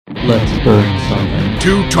Let's burn something.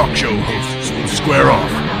 Two talk show hosts will square off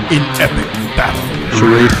in epic battle.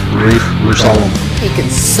 Sharif Musalam. He can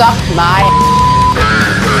suck my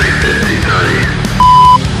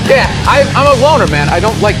Yeah, I'm a loner, man. I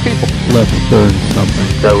don't like people. Let's burn something.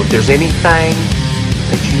 So if there's anything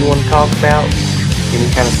that you want to talk about, any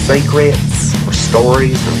kind of secrets or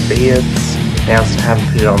stories or bids, now's the time to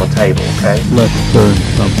put it on the table, okay? Let's burn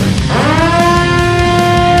something.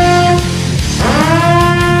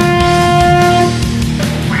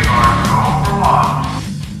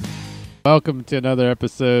 Welcome to another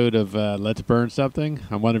episode of Let's Burn Something.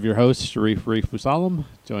 I'm one of your hosts, Sharif Musalam,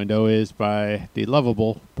 joined always by the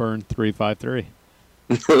lovable Burn353.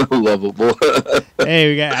 Lovable.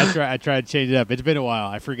 Hey, I tried to change it up. It's been a while.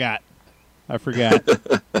 I forgot. I'm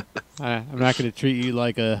not going to treat you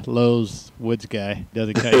like a Lowe's Woods guy.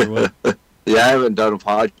 Doesn't cut your wood. Yeah, I haven't done a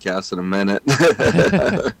podcast in a minute.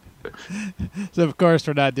 So, of course,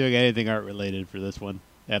 we're not doing anything art-related for this one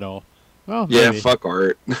at all. Well, yeah, maybe. fuck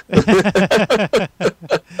art. I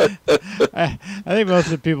think most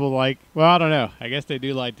of the people like, well, I don't know. I guess they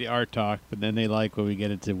do like the art talk, but then they like when we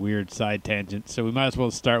get into weird side tangents. So we might as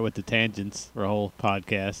well start with the tangents for a whole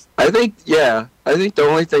podcast. I think the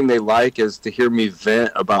only thing they like is to hear me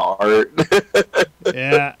vent about art.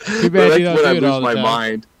 Yeah. Too bad you don't do it all the time.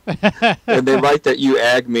 Mind. And they like that you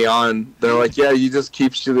egg me on. They're like, yeah, you just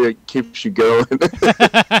keeps you going.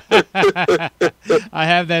 I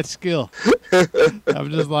have that skill. I'm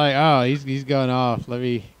just like, oh, he's going off. Let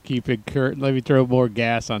me let me throw more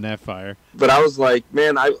gas on that fire. But I was like,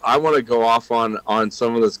 man, I want to go off on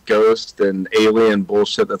some of this ghost and alien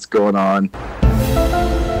bullshit that's going on.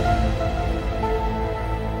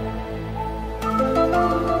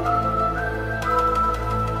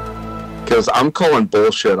 Because I'm calling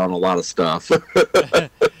bullshit on a lot of stuff.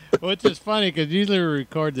 Which is funny because usually we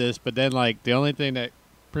record this, but then like the only thing that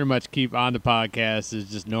pretty much keep on the podcast is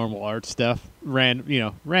just normal art stuff,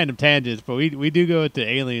 random tangents. But we do go into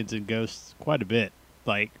aliens and ghosts quite a bit.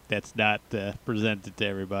 Like that's not presented to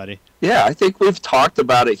everybody. Yeah, I think we've talked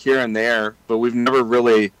about it here and there, but we've never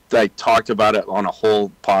really like talked about it on a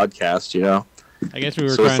whole podcast. You know. I guess we were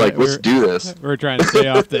so trying it's like, to, let's do this. We're trying to stay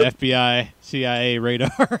off the FBI, CIA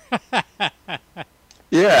radar.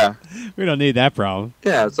 Yeah. We don't need that problem.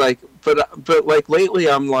 Yeah, it's like, but like lately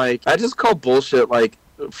I'm like, I just call bullshit, like,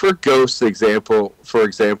 for ghosts for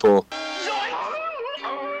example.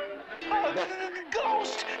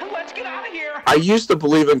 Ghost! Let's get out of here! I used to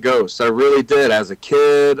believe in ghosts. I really did. As a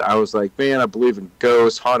kid, I was like, man, I believe in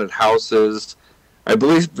ghosts, haunted houses. I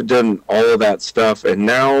believe in all of that stuff. And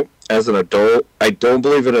now, as an adult, I don't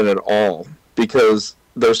believe in it at all. Because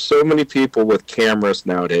there's so many people with cameras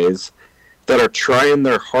nowadays that are trying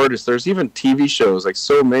their hardest. There's even TV shows, like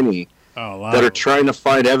so many, that are trying to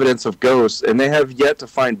find evidence of ghosts. And they have yet to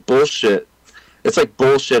find bullshit. It's like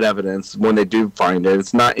bullshit evidence when they do find it.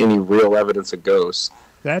 It's not any real evidence of ghosts.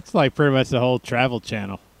 That's like pretty much the whole Travel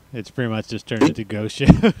Channel. It's pretty much just turned into ghost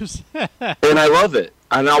shows. And I love it.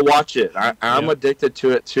 And I'll watch it. I'm addicted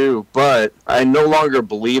to it too. But I no longer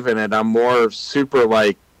believe in it. I'm more super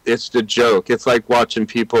like, it's the joke. It's like watching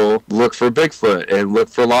people look for Bigfoot and look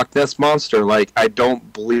for Loch Ness Monster. Like, I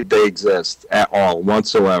don't believe they exist at all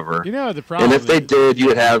whatsoever. You know, the problem and if they did,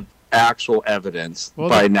 you'd have actual evidence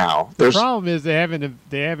by now. The problem is they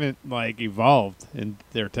haven't like evolved in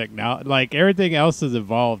their technology. Like everything else has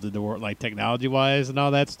evolved in the world, like technology wise and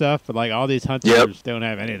all that stuff. But like all these hunters don't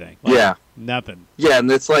have anything. Like, nothing. Yeah, and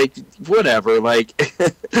it's like whatever. Like,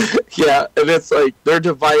 yeah, and it's like their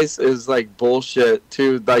device is like bullshit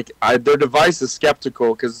too. Like their device is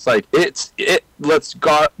skeptical because it's like it lets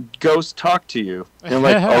ghosts talk to you. And I'm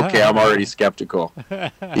like, okay, I'm already skeptical.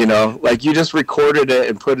 You know, like you just recorded it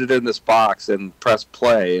and put it in this box and press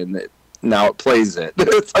play, and now it plays it.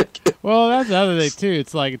 It's like, well, that's the other thing too.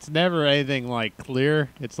 It's like it's never anything like clear.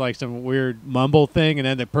 It's like some weird mumble thing, and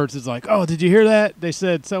then the person's like, "Oh, did you hear that? They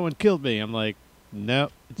said someone killed me." I'm like,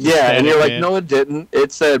 "Nope." Yeah, and you're like, "No, it didn't.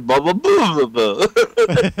 It said blah blah blah blah blah."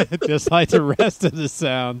 Just like the rest of the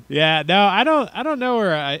sound. Yeah, no, I don't know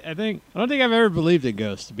where I don't think I've ever believed in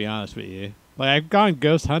ghosts, to be honest with you. Like I've gone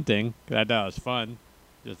ghost hunting because I thought it was fun.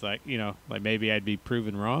 Just like, like maybe I'd be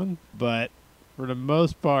proven wrong, but for the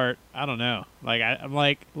most part, I don't know. Like I'm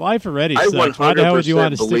like, life already sucks. Why the hell would you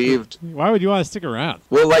want to why would you want to stick around?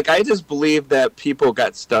 Well, like I just believe that people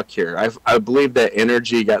got stuck here. I believe that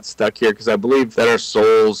energy got stuck here because I believe that our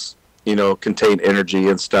souls, contain energy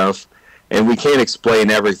and stuff, and we can't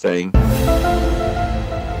explain everything.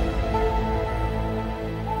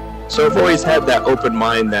 So I've always had that open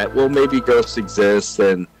mind that, well, maybe ghosts exist,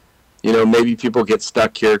 and maybe people get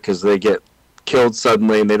stuck here because they get killed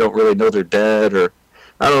suddenly and they don't really know they're dead, or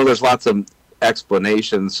I don't know. There's lots of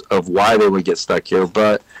explanations of why they would get stuck here,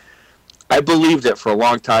 but I believed it for a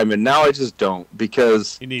long time, and now I just don't,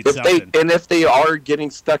 because You need if they are getting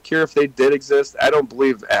stuck here, if they did exist, I don't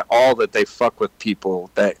believe at all that they fuck with people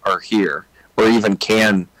that are here or even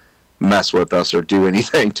can mess with us or do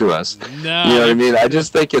anything to us. No, You know what I mean? I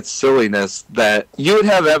just think it's silliness that you would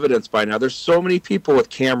have evidence by now. There's so many people with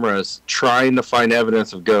cameras trying to find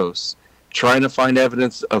evidence of ghosts, trying to find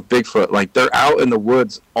evidence of Bigfoot. Like, they're out in the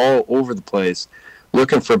woods all over the place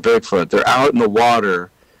looking for Bigfoot. They're out in the water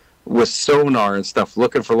with sonar and stuff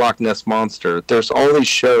looking for Loch Ness Monster. There's all these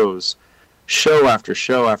shows, show after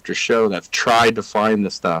show after show, that have tried to find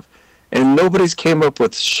this stuff, and nobody's came up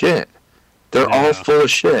with shit. They're all full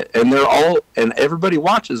of shit, and everybody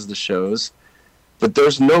watches the shows, but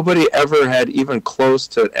there's nobody ever had even close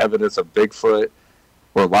to evidence of Bigfoot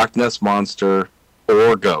or Loch Ness Monster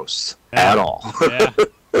or ghosts at all. Yeah.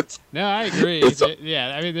 No, I agree.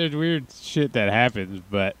 Yeah, I mean, there's weird shit that happens,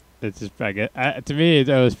 but it's just, I guess, to me, it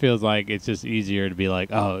always feels like it's just easier to be like,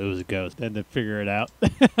 oh, it was a ghost, than to figure it out.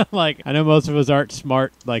 Like, I know most of us aren't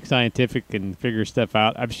smart, like, scientific and figure stuff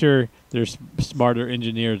out. I'm sure there's smarter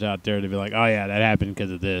engineers out there to be like, oh, yeah, that happened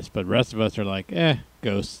because of this. But the rest of us are like,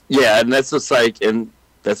 ghosts. Yeah, and that's just like, and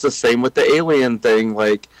that's the same with the alien thing.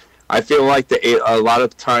 Like, I feel like a lot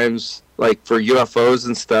of times, like, for UFOs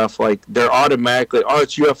and stuff, like, they're automatically, oh,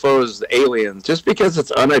 it's UFOs, aliens. Just because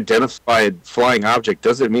it's unidentified flying object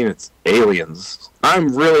doesn't mean it's aliens.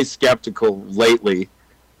 I'm really skeptical lately.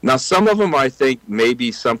 Now, some of them I think may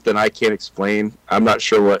be something I can't explain. I'm not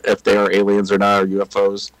sure if they are aliens or not, or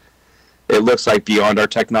UFOs. It looks like beyond our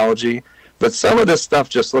technology. But some of this stuff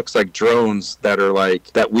just looks like drones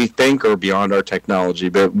that we think are beyond our technology,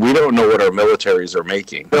 but we don't know what our militaries are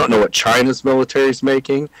making. We don't know what China's military is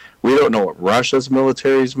making. We don't know what Russia's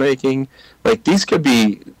military is making. Like, these could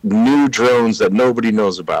be new drones that nobody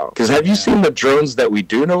knows about. Because have you seen the drones that we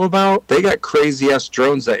do know about? They got crazy-ass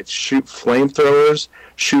drones that shoot flamethrowers,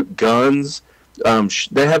 shoot guns.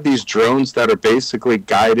 They have these drones that are basically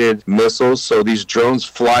guided missiles, so these drones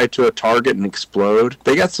fly to a target and explode.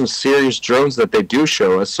 They got some serious drones that they do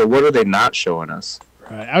show us, so what are they not showing us?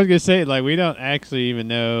 Right. I was going to say, like, we don't actually even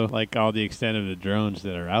know, like, all the extent of the drones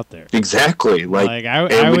that are out there. Exactly. Like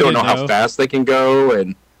and we don't know how fast they can go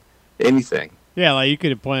and anything. Yeah, like, you could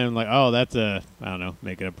have pointed like, oh, that's I don't know,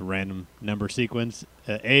 making up a random number sequence,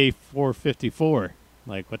 A454.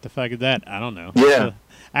 Like, what the fuck is that? I don't know. Yeah.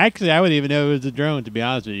 Actually, I wouldn't even know it was a drone, to be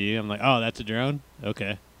honest with you. I'm like, oh, that's a drone?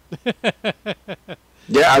 Okay.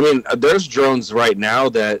 Yeah, I mean, there's drones right now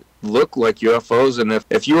that look like UFOs, and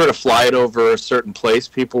if you were to fly it over a certain place,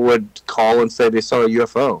 people would call and say they saw a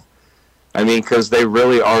UFO. I mean, because they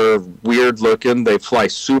really are weird looking. They fly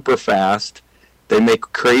super fast. They make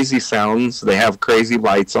crazy sounds. They have crazy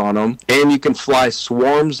lights on them. And you can fly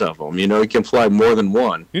swarms of them. You know, you can fly more than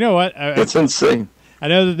one. You know what? It's insane. I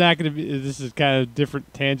know there's not going to be, this is kind of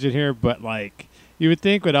different tangent here, but, like, you would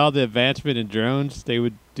think with all the advancement in drones, they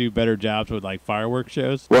would do better jobs with, like, fireworks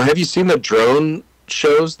shows. Well, have you seen the drone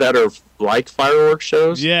shows that are like fireworks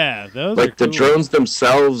shows? Yeah, those like are cool. The drones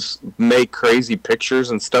themselves make crazy pictures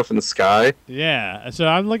and stuff in the sky. Yeah, so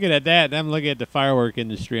I'm looking at that, and I'm looking at the firework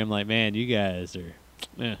industry. I'm like, man, you guys are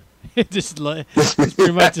it's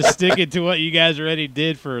pretty much just sticking to what you guys already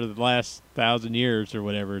did for the last 1,000 years or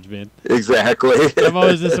whatever it's been. Exactly. I'm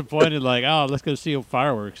always disappointed, like, oh, let's go see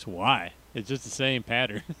fireworks. Why? It's just the same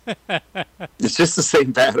pattern. It's just the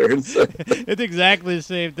same pattern. It's exactly the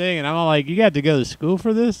same thing. And I'm all like, you got to go to school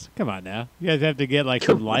for this? Come on now. You guys have to get, like,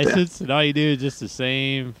 some license, and all you do is just the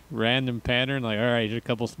same random pattern. Like, all right, here's a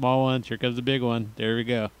couple small ones. Here comes the big one. There we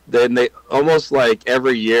go. Then they almost, like,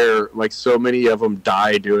 every year, like, so many of them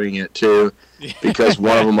die doing it, too. Because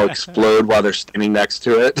one of them will explode while they're standing next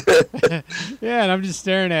to it. Yeah, and I'm just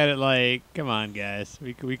staring at it like, come on, guys.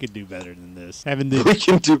 We could do better than this. We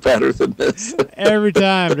can do better than this. Every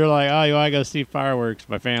time they're like, oh, you want to go see fireworks?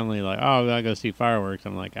 My family like, oh, we want to go see fireworks.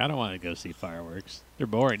 I'm like, I don't want to go see fireworks. They're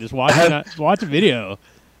boring. Just watch a video.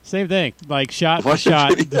 Same thing. Like, shot for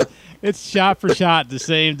shot. It's shot for shot, the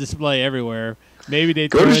same display everywhere. Maybe they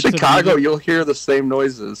go to Chicago, you'll hear the same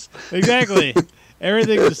noises. Exactly.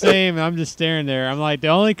 Everything's the same. I'm just staring there. I'm like, the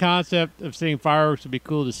only concept of seeing fireworks would be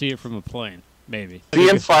cool to see it from a plane. Maybe.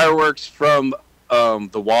 Seeing fireworks from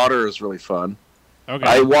the water is really fun. Okay.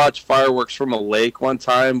 I watched fireworks from a lake one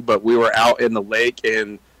time, but we were out in the lake,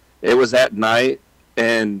 and it was at night,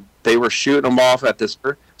 and they were shooting them off at this.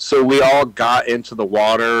 So we all got into the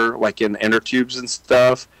water, like in inner tubes and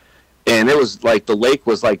stuff, and it was like the lake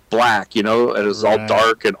was like black, you know, it was all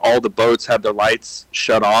dark, and all the boats had their lights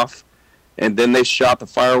shut off. and then they shot the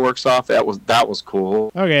fireworks off. That was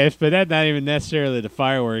cool. Okay, but that's not even necessarily the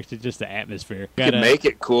fireworks. It's just the atmosphere. You can make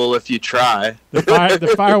it cool if you try.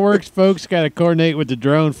 The fireworks folks got to coordinate with the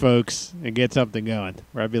drone folks and get something going.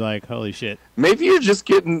 Where I'd be like, holy shit. Maybe you're just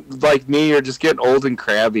getting, like me, you're just getting old and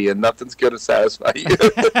crabby and nothing's going to satisfy you.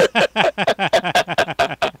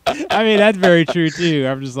 I mean, that's very true, too.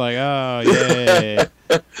 I'm just like, oh, yay.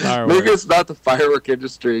 Maybe it's not the firework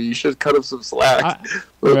industry. You should cut them some slack.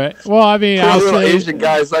 Right. Well, I mean, Poor I'll little say, Asian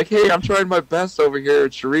guy's like, hey, I'm trying my best over here,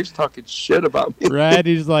 and Sharif's talking shit about me. right?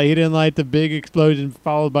 He's like, he didn't like the big explosion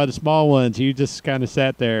followed by the small ones. He just kind of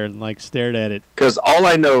sat there and, like, stared at it. Because all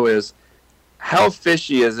I know is, how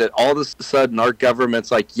fishy is it all of a sudden our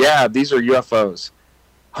government's like, yeah, these are UFOs.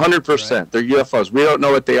 100%. Right. They're UFOs. We don't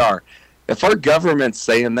know what they are. If our government's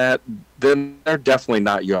saying that, then they're definitely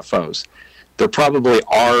not UFOs. They're probably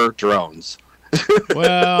our drones.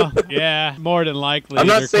 Well, yeah, more than likely. I'm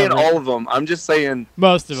not saying all of them. I'm just saying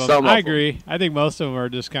most of them. Some I of agree. them. I think most of them are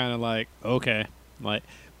just kind of like, okay.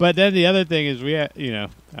 But then the other thing is I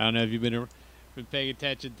don't know if you've been paying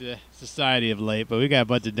attention to society of late, but we got a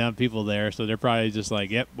bunch of dumb people there, so they're probably just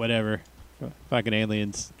like, yep, whatever. Fucking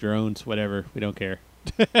aliens, drones, whatever. We don't care.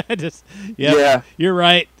 Yeah, you're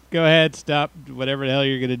right. Go ahead, stop whatever the hell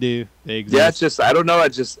you're gonna do. They exist. Yeah, it's just I don't know. I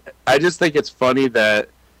just think it's funny that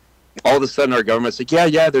all of a sudden our government's like,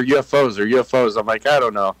 yeah, they're UFOs. They're UFOs. I'm like, I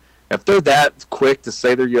don't know. If they're that quick to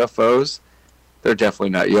say they're UFOs, they're definitely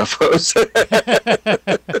not UFOs.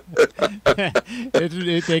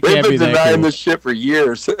 They've been denying this shit for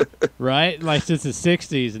years. Right? Like since the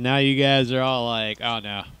 60s, and now you guys are all like, oh,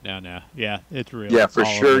 no. Yeah, it's real. Yeah, for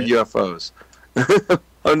sure, UFOs.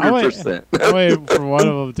 100%. I wait for one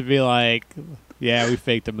of them to be like, yeah, we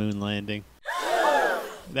faked the moon landing.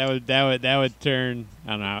 That would turn.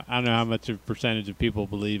 I don't know how much of a percentage of people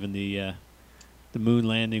believe in the moon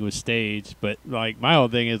landing was staged, but like my whole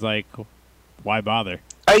thing is like, why bother?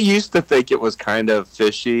 I used to think it was kind of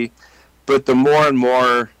fishy, but the more and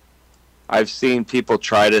more I've seen people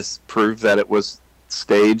try to prove that it was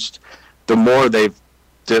staged, the more they've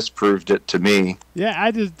disproved it to me. Yeah,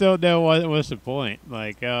 I just don't know what's the point.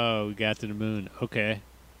 Like, oh, we got to the moon. Okay.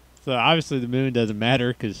 So obviously the moon doesn't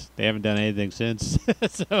matter because they haven't done anything since.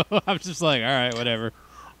 So I'm just like, all right, whatever.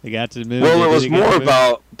 They got to the moon. Well, it was more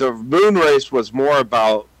about the moon race was more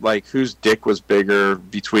about like whose dick was bigger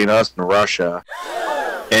between us and Russia.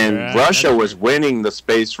 And Russia was winning the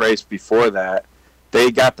space race before that.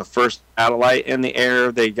 They got the first satellite in the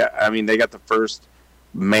air. They got the first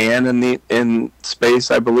man in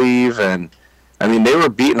space, I believe, and I mean they were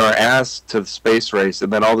beating our ass to the space race,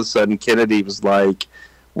 and then all of a sudden Kennedy was like,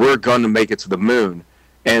 we're going to make it to the moon.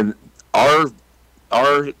 And our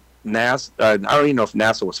NASA, I don't even know if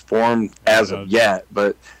NASA was formed as of yet,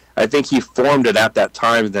 but I think he formed it at that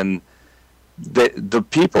time. Then the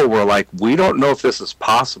people were like, we don't know if this is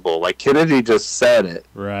possible. Like Kennedy just said it,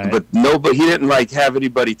 right? But he didn't like have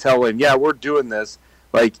anybody tell him, yeah, we're doing this.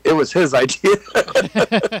 Like it was his idea.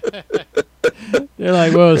 They're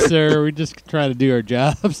like, whoa, sir, we just trying to do our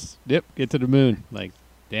jobs. Yep, get to the moon. Like,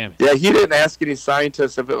 damn it. Yeah, he didn't ask any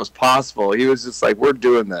scientists if it was possible. He was just like, we're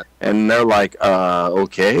doing that. And they're like,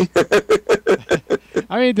 okay.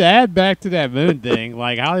 I mean, to add back to that moon thing,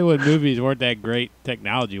 like Hollywood movies weren't that great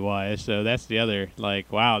technology-wise, so that's the other,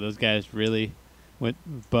 like, wow, those guys really went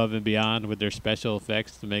above and beyond with their special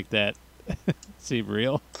effects to make that seem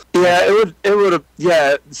real. Yeah, it would have,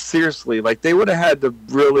 yeah, seriously, like, they would have had to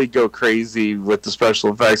really go crazy with the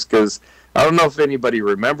special effects, because I don't know if anybody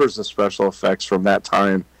remembers the special effects from that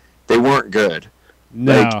time. They weren't good.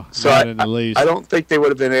 No, so not in the least. I don't think they would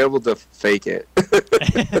have been able to fake it.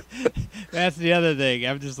 That's the other thing.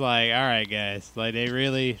 I'm just like, all right, guys. Like, they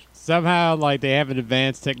really, somehow, like, they haven't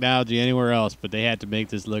advanced technology anywhere else, but they had to make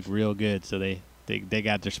this look real good, so they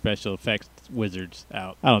got their special effects wizards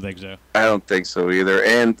out. I don't think so. I don't think so either.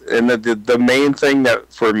 And the main thing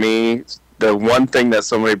that, for me, the one thing that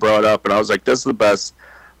somebody brought up, and I was like, this is the best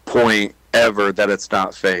point ever that it's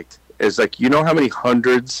not faked, is like, you know how many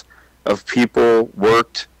hundreds of people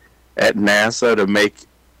worked at NASA to make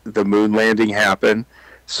the moon landing happen?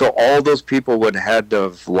 So all those people would have had to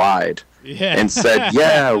have lied and said,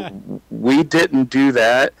 yeah, we didn't do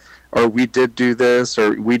that, or we did do this,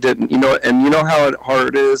 or we didn't, and you know how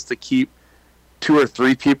hard it is to keep 2 or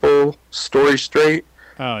 3 people story straight?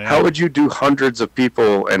 Oh, yeah. How would you do hundreds of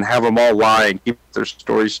people and have them all lie and keep their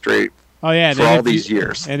story straight? Oh, yeah, for all these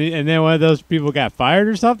years. And then one of those people got fired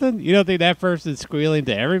or something? You don't think that person's squealing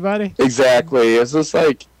to everybody? Exactly. It's just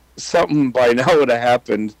like something by now would have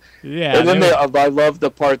happened. Yeah. And then I love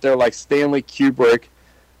the part there, like Stanley Kubrick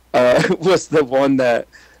was the one that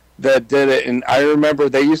that did it, and I remember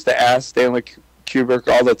they used to ask Stanley Kubrick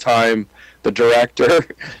all the time, the director,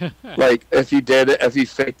 like if he did it, if he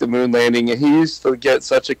faked the moon landing, and he used to get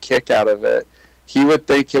such a kick out of it. He would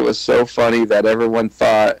think it was so funny that everyone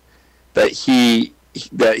thought that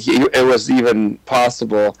it was even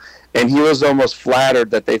possible, and he was almost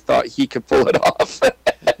flattered that they thought he could pull it off.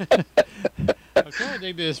 I'm trying to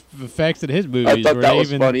think this effects in his movies. I thought that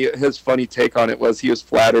was funny. His funny take on it was he was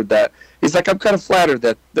flattered that he's like, I'm kind of flattered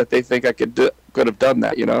that they think I could have done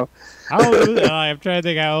that, you know. How old was, I'm trying to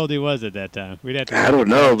think how old he was at that time. We'd have to. I don't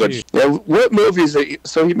know, but yeah, what movies?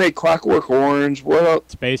 So he made Clockwork Orange. What else?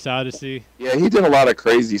 Space Odyssey. Yeah, he did a lot of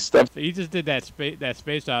crazy stuff. He just did that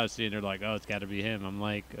Space Odyssey, and they're like, "Oh, it's got to be him." I'm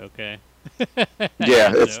like, "Okay."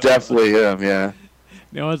 Yeah, it's definitely him. Yeah.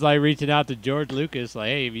 No one's like reaching out to George Lucas, like,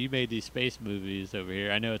 "Hey, you made these space movies over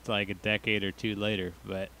here." I know it's like a decade or two later,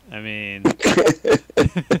 but I mean.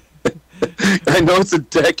 I know it's a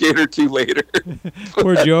decade or two later.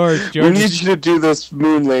 Poor George. We need you to do this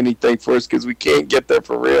moon landing thing for us because we can't get there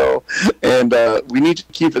for real, and we need you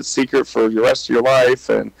to keep it secret for the rest of your life.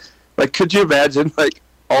 And like, could you imagine like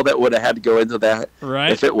all that would have had to go into that,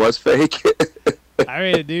 right? If it was fake. I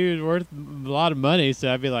mean, dude, it's worth a lot of money,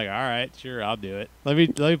 so I'd be like, all right, sure, I'll do it. Let me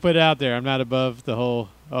put it out there. I'm not above the whole.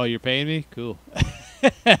 Oh, you're paying me? Cool.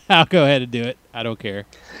 I'll go ahead and do it. I don't care.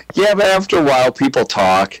 Yeah, but after a while, people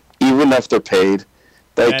talk. Even if they're paid.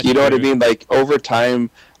 Like, That's you know true. what I mean? Like, over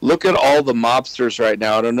time, look at all the mobsters right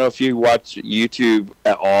now. I don't know if you watch YouTube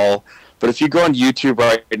at all, but if you go on YouTube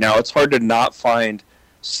right now, it's hard to not find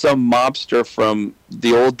some mobster from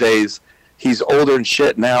the old days. He's older and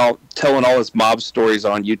shit now, telling all his mob stories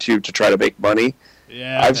on YouTube to try to make money.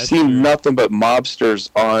 Yeah, I've that's seen true. nothing but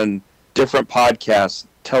mobsters on different podcasts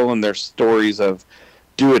telling their stories of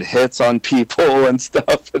doing hits on people and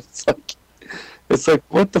stuff. It's like,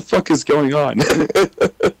 what the fuck is going on?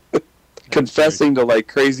 Confessing to like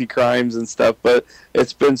crazy crimes and stuff, but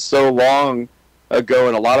it's been so long ago,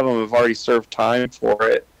 and a lot of them have already served time for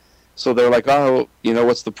it. So they're like, oh, you know,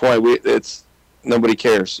 what's the point? It's nobody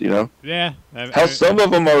cares, you know. Yeah. Hell, some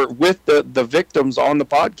of them are with the victims on the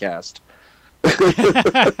podcast.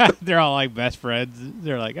 They're all like best friends.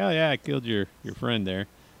 They're like, oh yeah, I killed your friend there.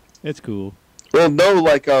 It's cool. Well, no,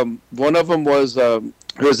 like one of them was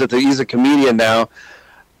he's a comedian now,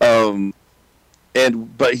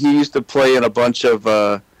 but he used to play in a bunch of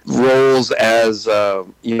roles as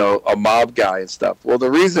you know, a mob guy and stuff. Well, the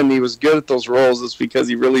reason he was good at those roles is because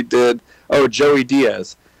he really did. Oh, Joey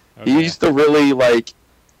Diaz. Okay. He used to really like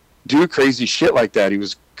do crazy shit like that. He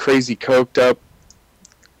was crazy, coked up,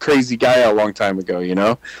 crazy guy a long time ago, you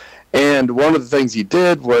know. And one of the things he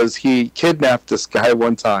did was he kidnapped this guy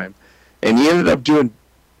one time. And he ended up doing,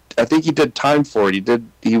 I think he did time for it.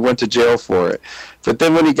 He went to jail for it. But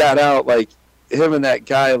then when he got out, like, him and that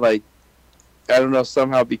guy, like, I don't know,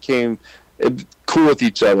 somehow became cool with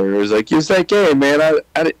each other. It was like, hey, man,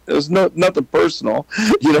 it was nothing personal.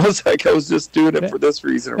 You know, it's like I was just doing it for this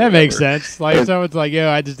reason. That makes sense. Like, if someone's like, yo,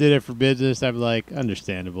 I just did it for business, I'm like,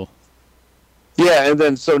 understandable. Yeah, and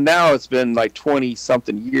then so now it's been like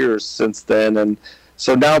 20-something years since then. And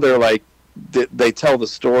so now they're like, they tell the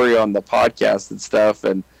story on the podcast and stuff,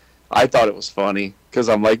 and I thought it was funny because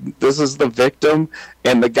I'm like, this is the victim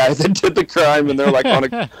and the guy that did the crime, and they're like on a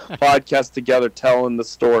podcast together telling the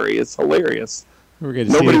story. It's hilarious.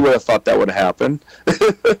 Nobody would have thought that would happen.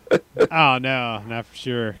 Oh no, not for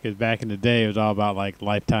sure. Because back in the day, it was all about like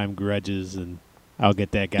lifetime grudges and I'll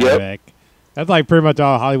get that guy back. That's like pretty much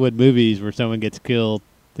all Hollywood movies where someone gets killed.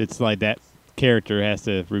 It's like that character has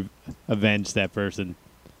to avenge that person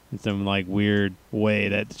in some like weird way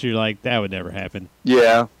that you're like, that would never happen.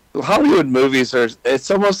 Yeah. Hollywood movies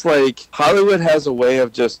it's almost like Hollywood has a way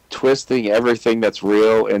of just twisting everything that's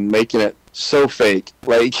real and making it so fake.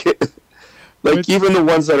 Like even the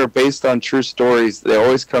ones that are based on true stories, it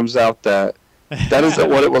always comes out that isn't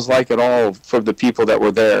what it was like at all from the people that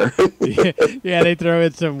were there. Yeah, they throw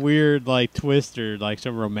in some weird like twist or like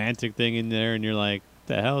some romantic thing in there, and you're like,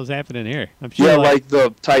 what the hell is happening here? I'm sure. Yeah, like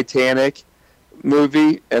the Titanic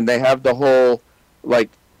movie, and they have the whole like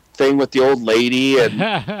thing with the old lady,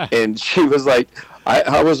 and she was like,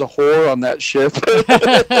 I was a whore on that ship.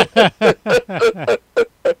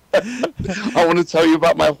 I want to tell you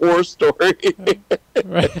about my horror story. This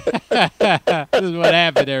is what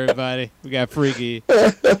happened, everybody. We got freaky,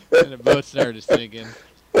 and the boat started sinking.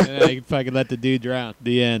 And then they fucking let the dude drown.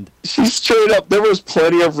 The end. She straight up, there was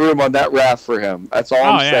plenty of room on that raft for him. That's all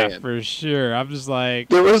I'm saying. Yeah, for sure. I'm just like,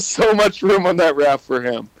 there was so much room on that raft for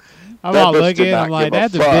him. I'm all looking, I'm like,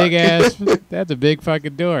 that's a big ass, that's a big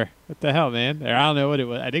fucking door. What the hell, man? I don't know what it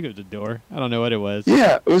was. I think it was a door. I don't know what it was.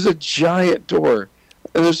 Yeah, it was a giant door.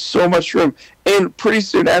 And there's so much room. And pretty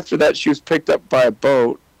soon after that, she was picked up by a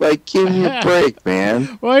boat. Like, give me a break,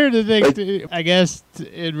 man. Well, here's the thing. Like- Too, I guess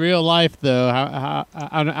in real life, though, how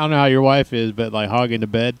I don't know how your wife is, but like hogging the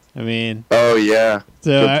bed. I mean, Oh, yeah.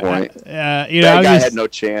 so Good point. you know, I That was guy just- had no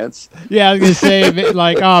chance. yeah, I was gonna say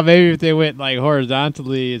like, oh, maybe if they went like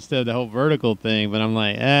horizontally instead of the whole vertical thing. But I'm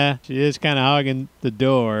like, she is kind of hogging the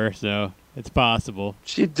door, so it's possible.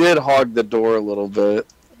 She did hog the door a little bit.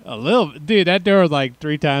 A little, dude. That door was like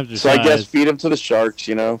 3 times her So size. I guess feed him to the sharks,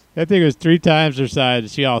 you know? That thing was 3 times her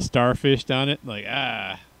size. She all starfished on it. Like,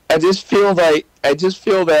 I just feel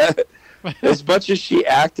that as much as she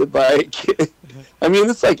acted like, I mean,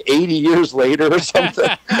 it's like 80 years later or something.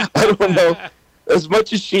 I don't know. As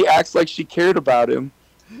much as she acts like she cared about him,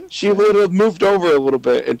 she would have moved over a little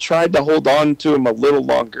bit and tried to hold on to him a little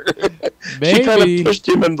longer. She kind Maybe- of pushed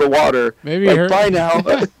him in the water. maybe Like, her, bye now.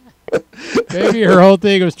 maybe her whole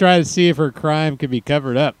thing was trying to see if her crime could be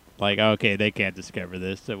covered up. Like, okay, they can't discover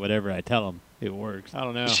this, so whatever I tell them, it works. I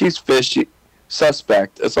don't know. She's fishy.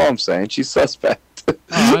 Suspect. That's all I'm saying. She's suspect. Oh,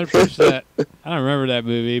 100%. I don't remember that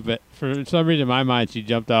movie, but for some reason in my mind she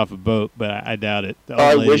jumped off a boat, but I doubt it. The Oh, I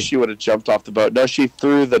old lady- wish she would have jumped off the boat. No, she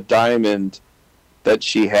threw the diamond that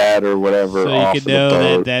she had or whatever so you off could of the know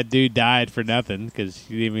boat. that dude died for nothing because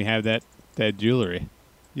she didn't even have that jewelry.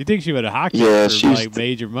 You think she would have hocked Yeah, it for she's- like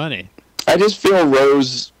major money? I just feel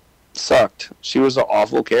Rose sucked. She was an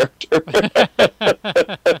awful character.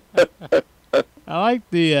 I like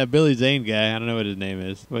the Billy Zane guy. I don't know what his name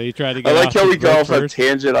is. Well, he tried to I get like off how the we go boat off on a first.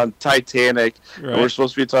 tangent on Titanic. And we're Right.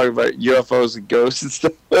 supposed to be talking about UFOs and ghosts and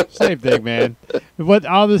stuff. Same thing, man. What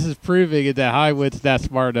all this is proving is that Hollywood's not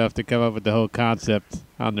smart enough to come up with the whole concept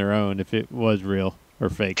on their own if it was real or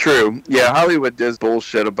fake. True. Yeah, Hollywood does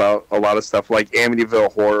bullshit about a lot of stuff like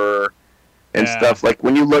Amityville Horror and Yeah. stuff. Like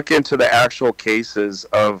when you look into the actual cases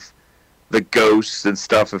of the ghosts and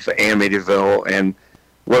stuff of Amityville, and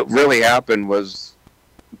what really happened was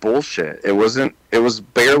bullshit. It was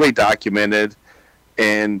barely documented,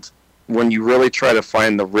 and when you really try to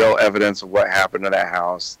find the real evidence of what happened to that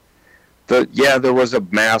house, there was a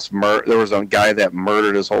mass murder. There was a guy that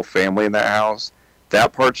murdered his whole family in that house.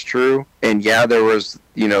 That part's true. And yeah, there was,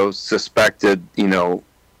 suspected,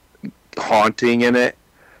 haunting in it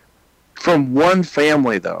from one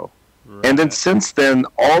family though. And then since then,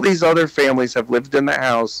 all these other families have lived in the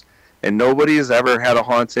house and nobody has ever had a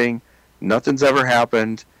haunting. Nothing's ever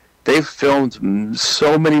happened. They've filmed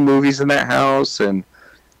so many movies in that house and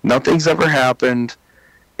nothing's ever happened.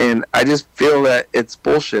 And I just feel that it's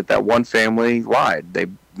bullshit that one family lied. They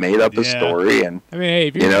made up a Yeah. story, and I mean, hey,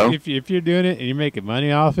 if You you're, know? if you're doing it and you're making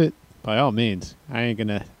money off it, by all means, I'm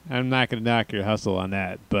not gonna knock your hustle on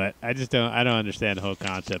that. But I don't understand the whole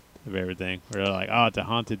concept of everything. Where they're like, oh, it's a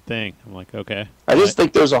haunted thing. I'm like, okay. I just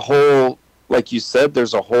think there's a whole, like you said,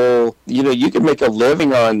 there's a whole, you can make a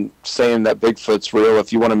living on saying that Bigfoot's real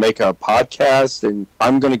if you want to make a podcast, and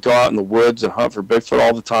I'm going to go out in the woods and hunt for Bigfoot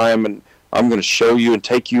all the time, and I'm going to show you and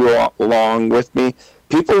take you along with me.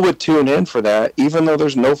 People would tune in for that, even though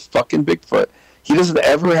there's no fucking Bigfoot. He doesn't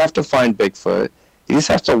ever have to find Bigfoot. He just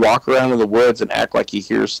has to walk around in the woods and act like he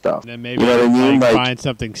hears stuff. And then maybe You know what I mean? like, Like- find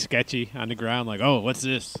something sketchy on the ground, like, oh, what's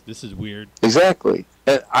this? This is weird. Exactly.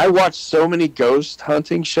 And I watch so many ghost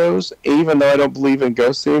hunting shows, even though I don't believe in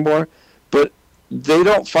ghosts anymore, but they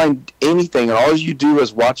don't find anything. And all you do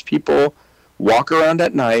is watch people walk around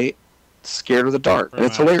at night scared of the dark. And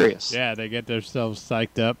it's Right. hilarious. Yeah, they get themselves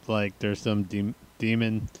psyched up like there's some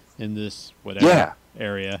demon in this whatever Yeah.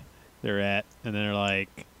 area they're at, and then they're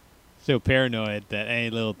like so paranoid that any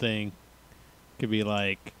little thing could be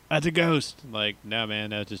like, that's a ghost. Like, no, man,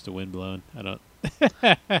 that's just the wind blowing. I don't.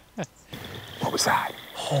 What was that?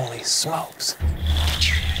 Holy smokes.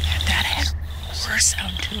 That had worse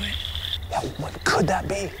sound to it. Yeah, what could that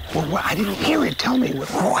be? Well, I didn't hear it. Tell me.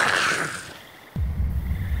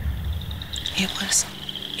 It was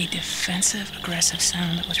a defensive, aggressive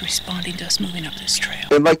sound that was responding to us moving up this trail.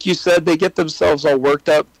 And like you said, they get themselves all worked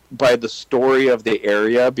up by the story of the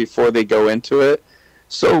area before they go into it.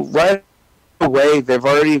 So right away, they've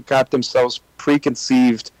already got themselves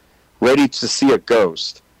preconceived, ready to see a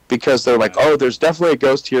ghost. Because they're like, oh, there's definitely a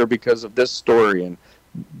ghost here because of this story. And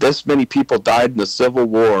this many people died in the Civil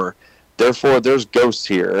War. Therefore, there's ghosts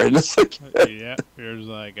here. And it's like... Yeah, you're just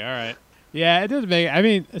like, all right. Yeah, it doesn't make. I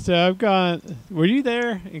mean, so I've gone. Were you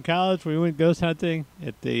there in college when we went ghost hunting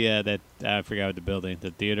at the I forgot what the building,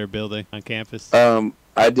 the theater building on campus?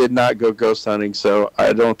 I did not go ghost hunting, so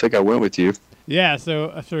I don't think I went with you. Yeah,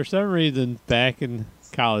 so for some reason, back in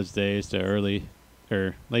college days, the early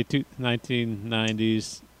or late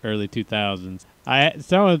 1990s, early 2000s.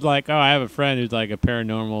 Someone's like, oh, I have a friend who's like a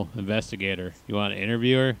paranormal investigator. You want to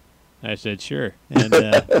interview her? I said, sure. And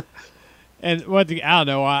and I don't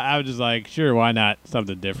know why. I was just like, sure, why not?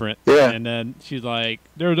 Something different. Yeah. And then she's like,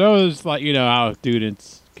 there were those, like, you know how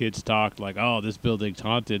kids talk like, oh, this building's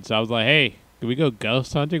haunted. So I was like, hey, can we go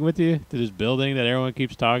ghost hunting with you to this building that everyone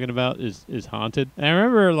keeps talking about is haunted? And I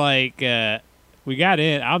remember, like, we got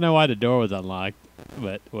in. I don't know why the door was unlocked,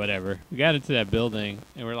 but whatever. We got into that building,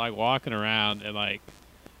 and we're, like, walking around, and, like,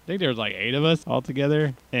 I think there was, like, 8 of us all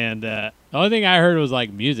together. And the only thing I heard was,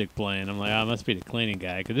 like, music playing. I'm like, oh, it must be the cleaning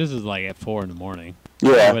guy, because this is, like, at 4 in the morning.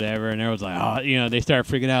 Yeah. Or whatever. And everyone's like, oh, you know, they start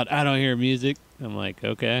freaking out. I don't hear music. I'm like,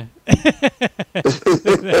 okay. Well,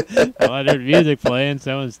 I heard music playing.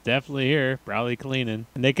 Someone's definitely here, probably cleaning.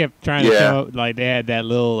 And they kept trying to show, like, they had that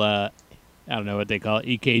little, I don't know what they call it,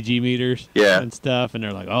 EKG meters and stuff. And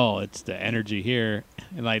they're like, oh, it's the energy here.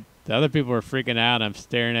 And, like, the other people were freaking out. I'm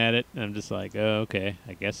staring at it. And I'm just like, oh, okay,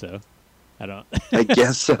 I guess so. I don't. I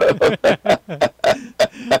guess so.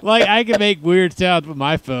 Like, I can make weird sounds with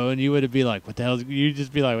my phone. You would be like, what the hell? You'd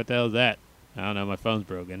just be like, what the hell is that? I don't know. My phone's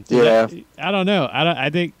broken. Yeah. I don't know. I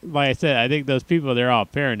think, like I said, I think those people, they're all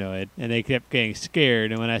paranoid, and they kept getting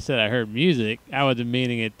scared. And when I said I heard music, I wasn't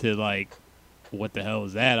meaning it to, like, what the hell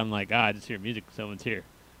was that? I'm like, I just hear music. Someone's here.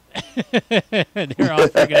 And they're all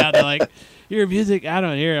freaking out. They're like, you hear music? I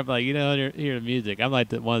don't hear it. I'm like, you know, hear the music. I'm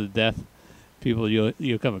like one of the deaf people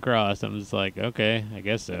you'll come across. I'm just like, okay, I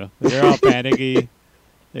guess so. But they're all panicky.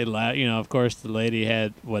 They laugh. You know, of course, the lady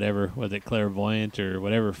had whatever, was it clairvoyant or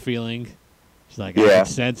whatever feeling. She's like, I can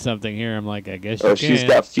sense something here. I'm like, I guess you can. She's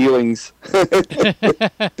got feelings.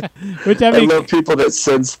 Which, I mean, I love people that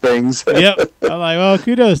sense things. Yep. I'm like, well,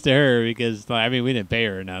 kudos to her because, like, I mean, we didn't pay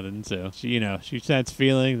her or nothing. So, she, you know, she sensed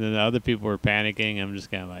feelings and the other people were panicking. I'm just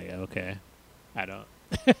kind of like, okay, I don't.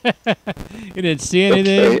 You didn't see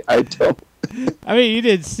anything? Okay, I don't. I mean, you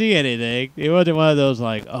didn't see anything. It wasn't one of those,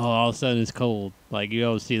 like, oh, all of a sudden it's cold. Like, you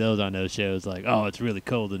always see those on those shows, like, oh, it's really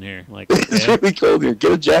cold in here. Like, okay. It's really cold here.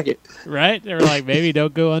 Get a jacket. Right? They were like, maybe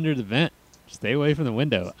don't go under the vent. Stay away from the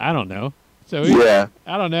window. I don't know. So,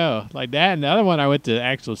 I don't know. Like that. And the other one, I went to the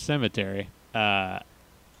actual cemetery. I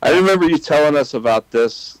remember you telling us about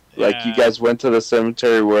this. Like, you guys went to the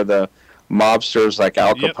cemetery where the mobsters like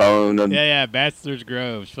Al Capone and Bachelor's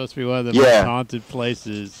Grove, supposed to be one of the most haunted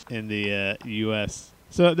places in the U.S.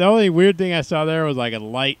 So the only weird thing I saw there was like a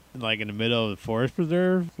light, like in the middle of the forest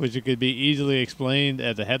preserve, which it could be easily explained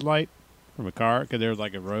as a headlight from a car because there's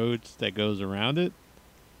like a road that goes around it.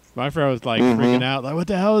 My friend was like freaking out, like, "What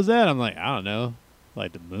the hell is that?" I'm like, "I don't know,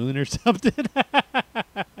 like the moon or something."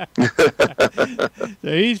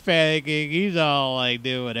 So he's panicking. He's all like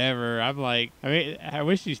doing whatever. I'm like, I mean, I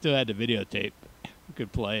wish you still had the videotape. You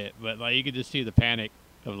could play it, but like you could just see the panic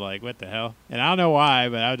of like, what the hell? And I don't know why,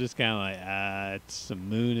 but I was just kind of like, it's a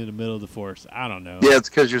moon in the middle of the forest. I don't know. Yeah, it's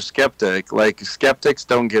because you're skeptic. Like skeptics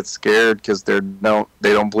don't get scared because they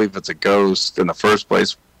don't believe it's a ghost in the first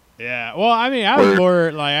place. Yeah, well, I mean, I was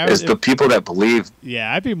more like, it's the people that believe.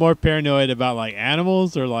 Yeah, I'd be more paranoid about like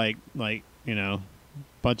animals or like you know,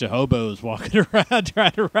 bunch of hobos walking around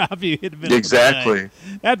trying to rob you in the middle Exactly. of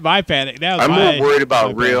the night. That's my panic. I'm more worried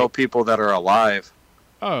about real people that are alive.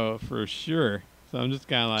 Oh, for sure. So I'm just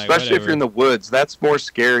kind of like, especially if you're in the woods, that's more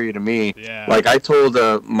scary to me. Yeah. Like I told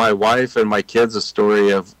my wife and my kids a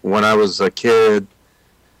story of when I was a kid.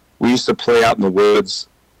 We used to play out in the woods,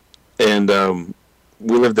 and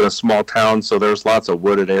we lived in a small town, so there's lots of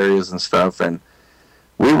wooded areas and stuff, and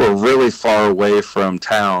we were really far away from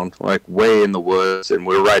town, like way in the woods, and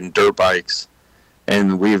we were riding dirt bikes,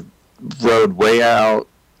 and we rode way out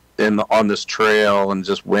on this trail and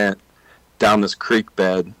just went down this creek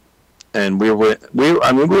bed, and we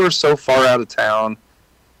were so far out of town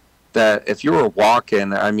that if you were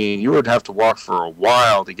walking, I mean, you would have to walk for a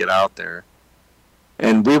while to get out there.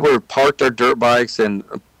 And we were parked our dirt bikes and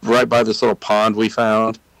right by this little pond we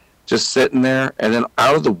found, just sitting there, and then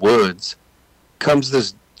out of the woods comes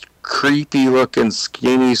this creepy looking,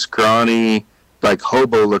 skinny, scrawny, like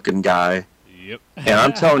hobo looking guy. Yep. And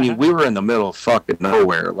I'm telling you, we were in the middle of fucking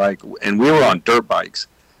nowhere, like, and we were on dirt bikes.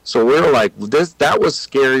 So we were like, that was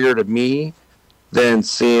scarier to me than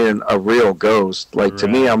seeing a real ghost. Like, to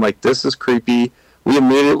me, I'm like, this is creepy. We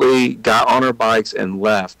immediately got on our bikes and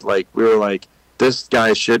left. Like, we were like, this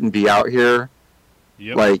guy shouldn't be out here.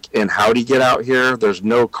 Yep. Like, and how'd he get out here? There's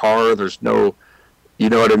no car. There's no, you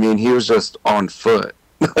know what I mean? He was just on foot.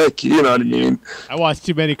 Like, you know what I mean? I watched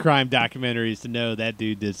too many crime documentaries to know that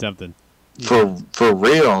dude did something. For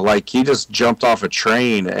real. Like, he just jumped off a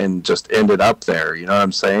train and just ended up there. You know what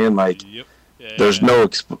I'm saying? Like, there's no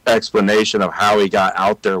explanation of how he got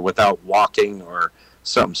out there without walking or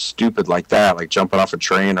something stupid like that, like jumping off a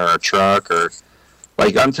train or a truck, or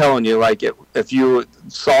like, I'm telling you, like, if you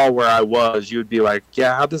saw where I was, you'd be like,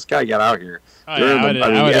 yeah, how'd this guy get out here? Oh, yeah, I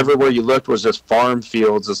mean, everywhere you looked was just farm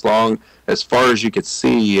fields as far as you could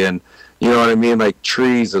see, and you know what I mean, like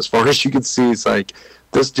trees as far as you could see. It's like,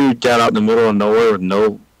 this dude got out in the middle of nowhere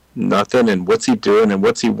with nothing, and what's he doing, and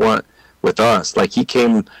what's he want with us? Like, he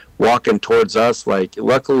came walking towards us. Like,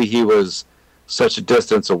 luckily he was such a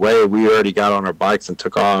distance away. We already got on our bikes and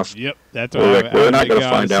took off. Yep, that's why we're not going to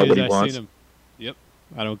find out what he wants. Yep,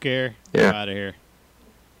 I don't care. Yeah, I'm out of here.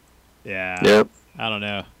 Yeah. Yep. I don't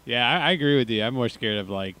know. Yeah, I agree with you. I'm more scared of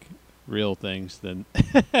like real things than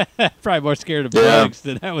probably more scared of bugs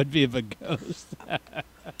than I would be of a ghost.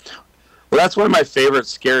 Well, that's one of my favorite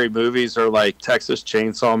scary movies, are like Texas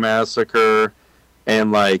Chainsaw Massacre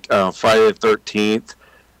and like Friday the 13th,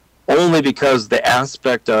 only because the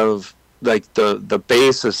aspect of like the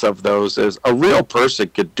basis of those is a real person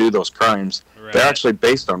could do those crimes. Right. They're actually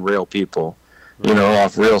based on real people, you know,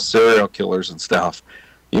 off real serial killers and stuff,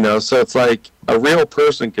 you know, so it's like a real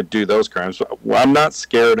person could do those crimes. Well, I'm not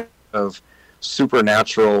scared of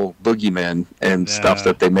supernatural boogeymen and stuff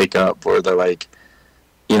that they make up, or they're like,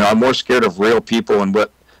 you know, I'm more scared of real people, and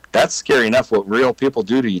that's scary enough. What real people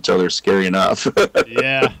do to each other is scary enough.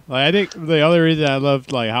 Yeah, like, I think the only reason I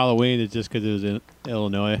loved like Halloween is just because it was in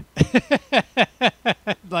Illinois.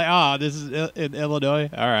 Like, oh, this is in Illinois.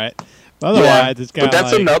 All right. Otherwise, it's kind of. But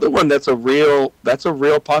that's another one. That's a real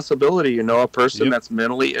possibility. You know, a person that's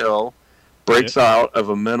mentally ill breaks out of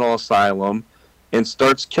a mental asylum and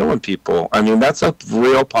starts killing people. I mean, that's a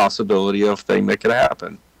real possibility of thing that could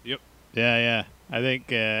happen. Yep. Yeah. I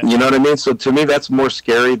think. You know what I mean? So to me, that's more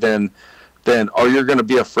scary than you're going to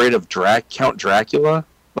be afraid of Count Dracula?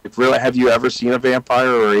 Like, really, have you ever seen a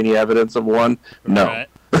vampire or any evidence of one? No. Right.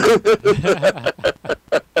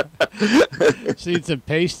 Seen some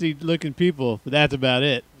pasty-looking people, but that's about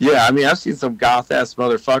it. Yeah, I mean, I've seen some goth-ass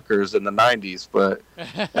motherfuckers in the 90s, but,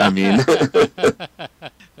 I mean...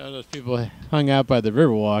 Those people hung out by the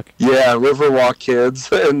Riverwalk. Yeah, Riverwalk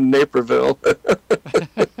kids in Naperville.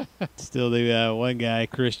 Still, the one guy,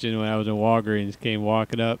 Christian, when I was in Walgreens, came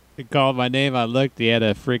walking up. He called my name. I looked. He had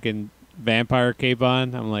a freaking vampire cape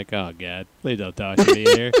on. I'm like, oh, God, please don't talk to me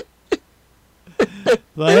here.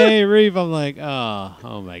 Like, hey, Reeve. I'm like,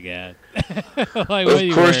 oh my God. Like, what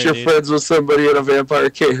of course, you're friends with somebody in a vampire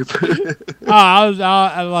cape. I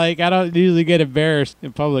don't usually get embarrassed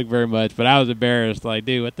in public very much, but I was embarrassed. Like,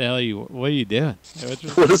 dude, what the hell what are you doing?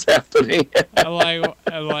 What is happening? I'm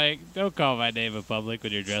like, don't call my name in public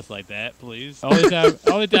when you're dressed like that, please. Only time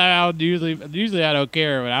I would usually I don't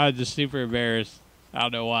care, but I was just super embarrassed. I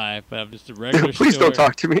don't know why, but I'm just a regular. Please don't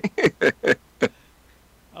talk to me.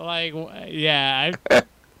 Like, yeah, I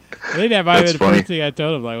think that might have been the first thing I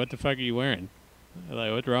told him. Like, what the fuck are you wearing?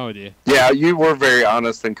 Like, what's wrong with you? Yeah, you were very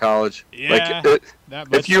honest in college. Yeah, like,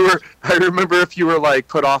 I remember if you were like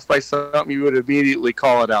put off by something, you would immediately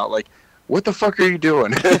call it out. Like, what the fuck are you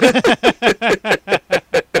doing?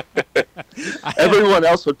 Everyone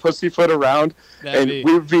else would pussyfoot around, and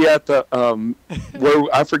we would be at the where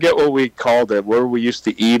I forget what we called it, where we used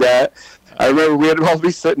to eat at. I remember we'd all be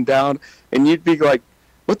sitting down, and you'd be like,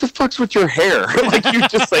 what the fuck's with your hair? Like, you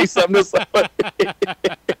just say something to somebody.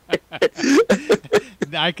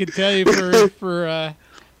 I can tell you for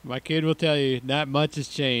my kid will tell you, not much has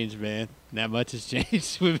changed, man. Not much has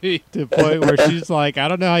changed with me, to the point where she's like, I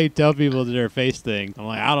don't know how you tell people that they're a face thing. I'm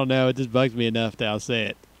like, I don't know. It just bugs me enough that I'll say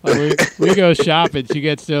it. Like, we go shopping.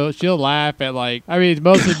 She'll laugh at, like, I mean, it's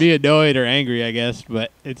mostly me annoyed or angry, I guess,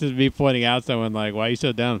 but it's just me pointing out someone like, why are you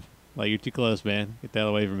so dumb? Like, you're too close, man. Get that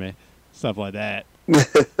away from me. Stuff like that.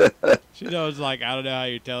 She knows, like, I don't know how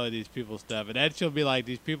you're telling these people stuff. And then she'll be like,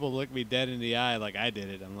 these people look me dead in the eye like I did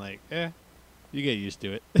it. I'm like, you get used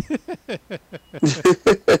to it.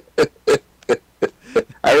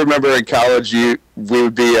 I remember in college, we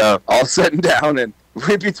would be all sitting down, and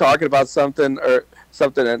we'd be talking about something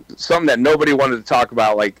that nobody wanted to talk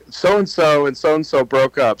about, like so-and-so and so-and-so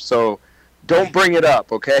broke up, so don't bring it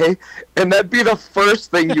up, okay? And that'd be the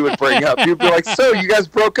first thing you would bring up. You'd be like, so you guys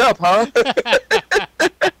broke up, huh?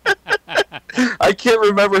 I can't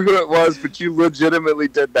remember who it was, but you legitimately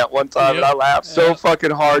did that one time, and I laughed so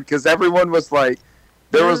fucking hard, because everyone was like,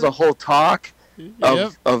 there was a whole talk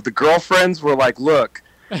of the girlfriends were like, look,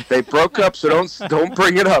 they broke up, so don't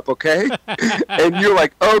bring it up, okay? And you're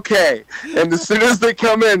like, okay. And as soon as they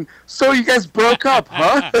come in, so you guys broke up,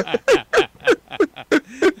 huh?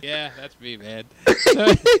 Yeah, that's me, man. So,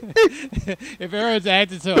 if everyone's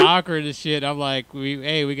acting so awkward and shit, I'm like,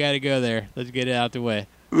 we got to go there. Let's get it out the way.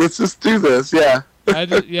 Let's just do this, yeah. I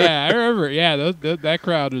remember. Yeah, that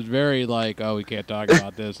crowd was very like, oh, we can't talk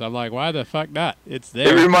about this. I'm like, why the fuck not? It's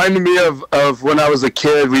there. It reminded me of when I was a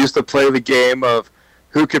kid. We used to play the game of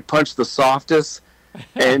who could punch the softest,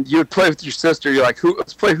 and you would play with your sister. You're like,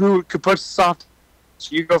 let's play who could punch the softest.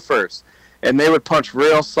 You go first. And they would punch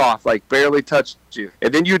real soft, like barely touch you.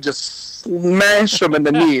 And then you would just smash them in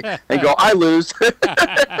the knee and go, I lose.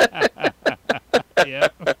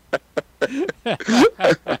 Yep.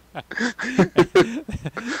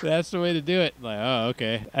 That's the way to do it. Like, oh,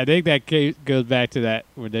 okay. I think that goes back to that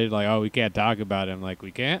where they're like, oh, we can't talk about it. I'm like, we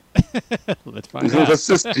can't? Let's find out. Let's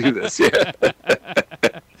just do this, yeah.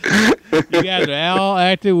 You guys are all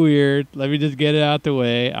acting weird. Let me just get it out the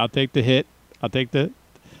way. I'll take the hit. I'll take the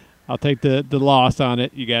loss on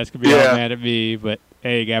it. You guys can be all mad at me, but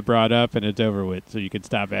hey, it got brought up and it's over with, so you can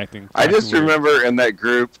stop acting. I just remember in that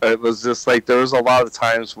group, it was just like there was a lot of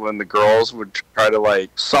times when the girls would try to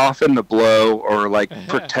like soften the blow or like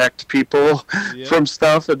protect people from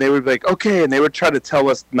stuff, and they would be like, okay, and they would try to tell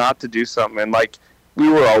us not to do something, and like we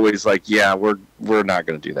were always like, yeah, we're not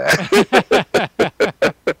going to do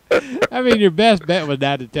that. I mean, your best bet was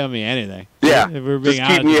not to tell me anything. Yeah, if we're being just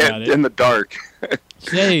keep me in the dark.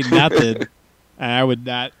 Say nothing, and I would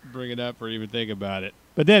not bring it up or even think about it.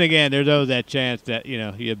 But then again, there's always that chance that, you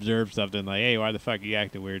know, he observes something like, hey, why the fuck are you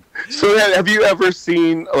acting weird? So have you ever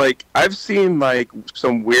seen, like, I've seen, like,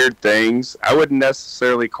 some weird things. I wouldn't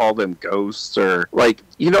necessarily call them ghosts or, like,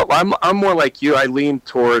 you know, I'm more like you. I lean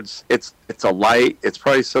towards it's a light. It's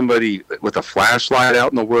probably somebody with a flashlight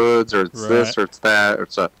out in the woods, or it's this or it's that, or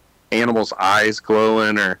it's a animal's eyes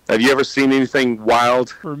glowing. Or have you ever seen anything wild?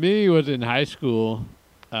 For me, it was in high school,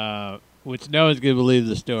 which no one's gonna believe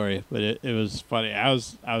the story, but it was funny. I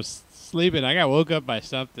was sleeping. I got woke up by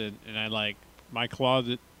something, and I like my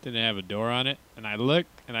closet didn't have a door on it, and I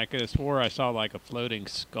looked, and I could have swore I saw like a floating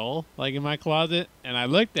skull like in my closet, and I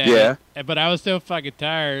looked at it, but I was so fucking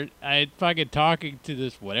tired. I had fucking talking to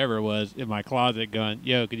this whatever it was in my closet, going,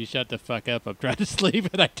 "Yo, could you shut the fuck up? I'm trying to sleep."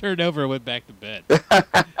 And I turned over and went back to bed.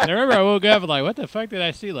 And I remember I woke up and like, what the fuck did I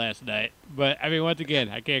see last night? But I mean, once again,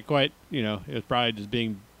 I can't quite, you know, it was probably just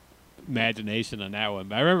being imagination on that one.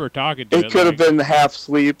 But I remember talking to it. It could have been half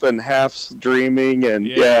sleep and half dreaming, and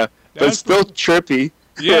but still trippy.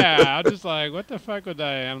 Yeah, I was just like, what the fuck would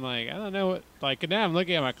I? I'm like, I don't know what. Like, now I'm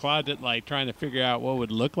looking at my closet, like trying to figure out what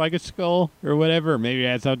would look like a skull or whatever. Or maybe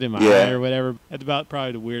I had something in my eye or whatever. That's about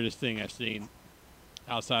probably the weirdest thing I've seen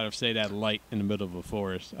outside of, say, that light in the middle of a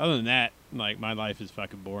forest. Other than that, like, my life is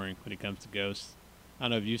fucking boring when it comes to ghosts. I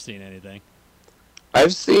don't know if you've seen anything.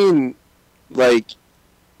 I've seen like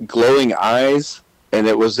glowing eyes, and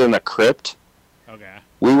it was in a crypt. Okay.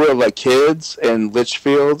 We were like kids in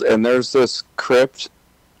Litchfield, and there's this crypt.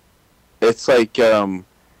 It's like, I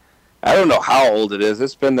don't know how old it is.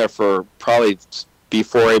 It's been there for probably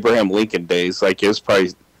before Abraham Lincoln days. Like, it was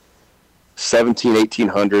probably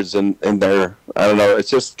 1800s in there. I don't know. It's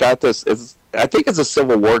just got this. I think it's a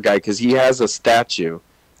Civil War guy, because he has a statue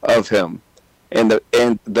of him. And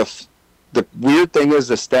the weird thing is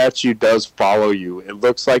the statue does follow you. It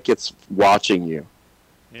looks like it's watching you.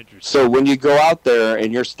 So when you go out there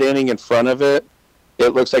and you're standing in front of it,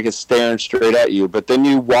 it looks like it's staring straight at you. But then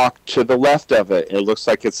you walk to the left of it, it looks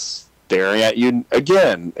like it's staring at you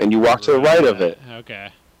again. And you walk to the right of it. Okay.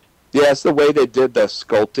 Yeah, it's the way they did the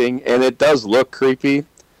sculpting, and it does look creepy.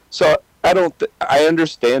 So I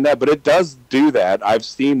understand that, but it does do that. I've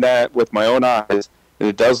seen that with my own eyes, and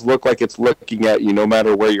it does look like it's looking at you no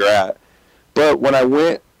matter where you're at. But when I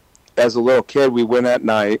went as a little kid, we went at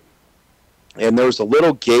night, and there was a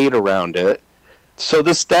little gate around it. So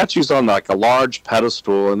this statue's on like a large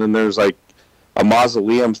pedestal, and then there's like a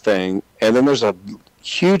mausoleum thing, and then there's a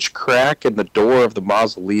huge crack in the door of the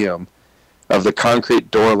mausoleum, of the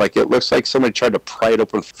concrete door. Like, it looks like somebody tried to pry it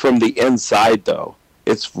open from the inside, though.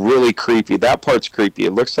 It's really creepy. That part's creepy.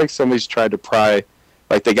 It looks like somebody's tried to pry,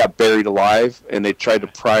 like they got buried alive, and they tried to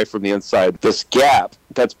pry from the inside. This gap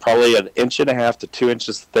that's probably 1.5 inches to 2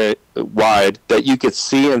 inches wide that you could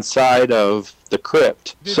see inside of the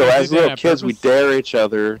crypt. So as little kids, we dare each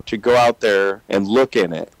other to go out there and look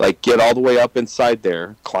in it. Like, get all the way up inside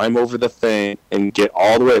there, climb over the thing, and get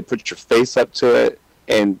all the way, put your face up to it,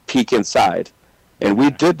 and peek inside. And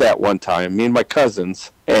we did that one time, me and my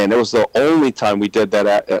cousins, and it was the only time we did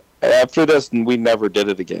that. After this, and we never did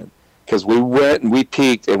it again. Because we went and we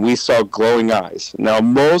peeked and we saw glowing eyes. Now,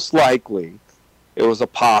 most likely, it was a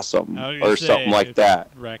possum or something like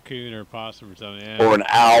that. Raccoon or possum or something, yeah. Or an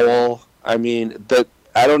owl. I mean,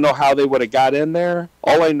 I don't know how they would have got in there.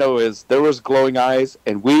 All I know is there was glowing eyes,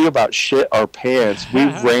 and we about shit our pants. We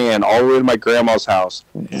ran all the way to my grandma's house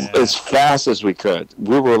as fast as we could.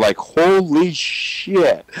 We were like, holy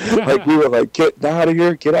shit. Like, we were like, get out of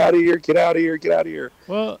here, get out of here, get out of here, get out of here.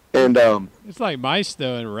 Well, and it's like mice,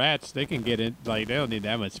 though, and rats. They can get in, like, they don't need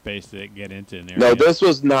that much space to get into in there. No, this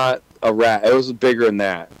was not a rat. It was bigger than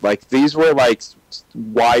that. Like, these were, like,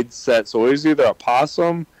 wide set. So it was either a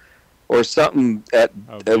possum or something at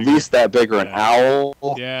least that big, or an owl.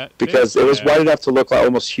 Yeah. Because it was wide enough to look like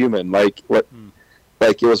almost human. Like,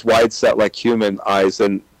 like it was wide set like human eyes,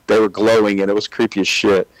 and they were glowing, and it was creepy as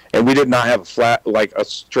shit. And we did not have a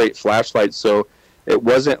straight flashlight, so it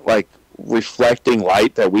wasn't like reflecting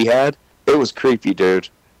light that we had. It was creepy, dude.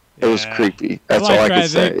 It was creepy. That's all I can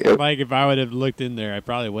say. Like, if I would have looked in there, I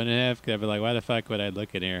probably wouldn't have. Cause I'd be like, why the fuck would I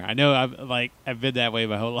look in here? I know I've been that way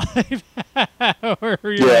my whole life. Where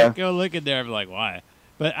you're like, go look in there. I'm like, why?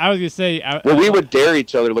 But I was gonna say, we would dare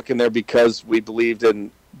each other look in there because we believed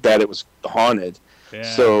in that it was haunted. Yeah.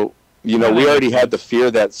 So we already had the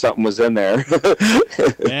fear that something was in there.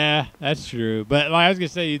 Yeah, that's true. But like, I was gonna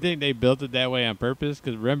say, you think they built it that way on purpose?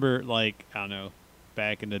 Because remember, like, I don't know,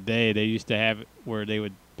 back in the day, they used to have it where they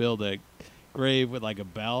would build a grave with like a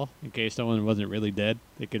bell in case someone wasn't really dead.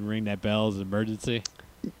 They could ring that bell as an emergency.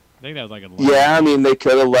 I think that was like a yeah. I mean, they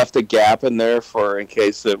could have left a gap in there for in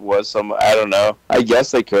case it was some. I don't know. I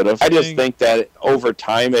guess they could have. I just think that over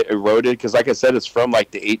time it eroded because, like I said, it's from like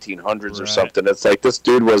the 1800s or something. It's like this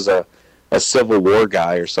dude was a Civil War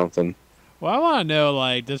guy or something. Well, I want to know,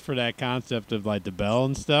 like, just for that concept of like the bell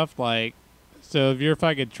and stuff, like. So if you're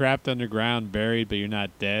fucking trapped underground, buried, but you're not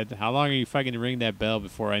dead, how long are you fucking ringing that bell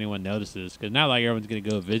before anyone notices? Because not like everyone's going to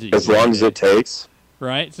go visit you. As long as it takes.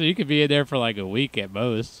 Right? So you could be in there for like a week at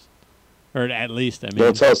most. Or at least, I mean.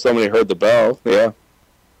 Until somebody heard the bell, yeah.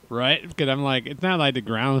 Right? Because I'm like, it's not like the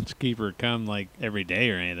groundskeeper come like every day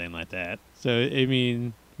or anything like that. So, I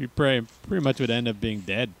mean, you pretty much would end up being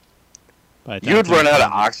dead. You would run out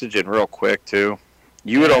of oxygen real quick, too.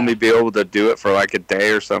 You would only be able to do it for like a day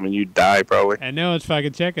or something. You'd die probably. And no one's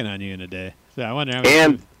fucking checking on you in a day. So I wonder how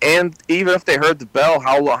much. And even if they heard the bell,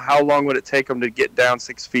 how long would it take them to get down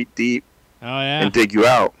 6 feet deep? Oh yeah. And dig you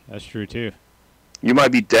out? That's true too. You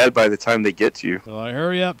might be dead by the time they get to you. So like,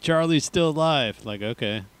 hurry up, Charlie's still alive. Like,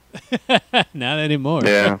 okay, not anymore.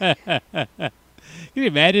 Yeah. Can you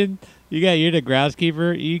imagine? You're the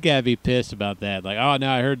groundskeeper. You gotta be pissed about that. Like, oh no,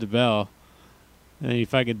 I heard the bell, and then you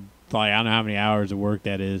fucking. Like, I don't know how many hours of work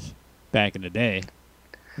that is back in the day.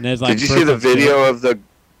 And like, did you see the video of the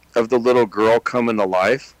little girl coming to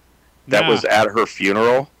life that was at her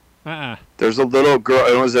funeral? There's a little girl.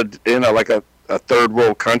 It was in a third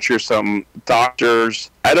world country or something. Doctors.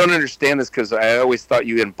 I don't understand this because I always thought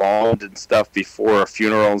you embalmed and stuff before a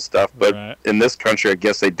funeral and stuff. But in this country, I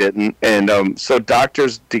guess they didn't. And so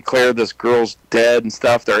doctors declare this girl's dead and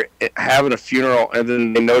stuff. They're having a funeral, and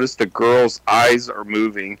then they notice the girl's eyes are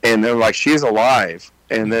moving, and they're like, she's alive.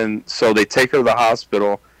 And then so they take her to the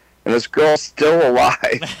hospital, and this girl's still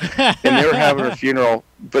alive. And they were having a funeral.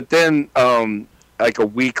 But then like a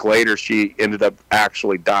week later, she ended up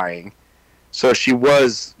actually dying. So she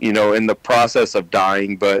was, in the process of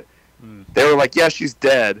dying, but they were like, yeah, she's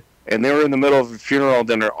dead. And they were in the middle of a funeral,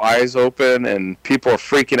 then her eyes open, and people are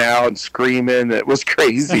freaking out and screaming. It was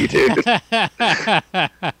crazy, dude. But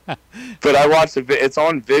I watched it. It's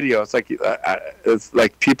on video. It's like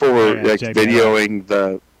people were videoing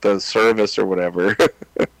the service or whatever.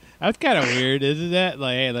 That's kind of weird, isn't that?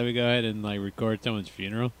 Like, hey, let me go ahead and like record someone's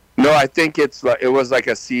funeral. No, I think it was like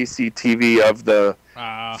a CCTV of the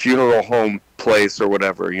funeral home place or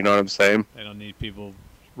whatever. You know what I'm saying? They don't need people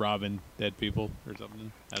robbing dead people or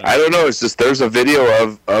something. I don't know. It's just there's a video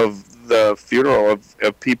of the funeral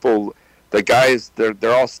of people. The guys,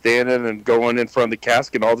 they're all standing and going in front of the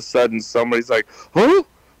casket. And all of a sudden, somebody's like, "Oh,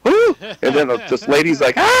 oh!" And then this lady's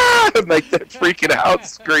like, "Ah!" And like they're freaking out,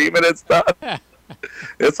 screaming and stuff.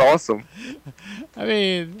 It's awesome. I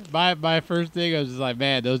mean, my first thing, I was just like,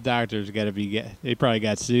 man, those doctors they probably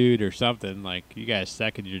got sued or something. Like, you guys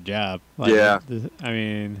suck at your job. Like, yeah. I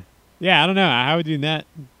mean, yeah, I don't know. How would you do that?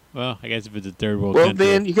 Well, I guess if it's a third world country.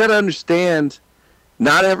 Well, man, you got to understand,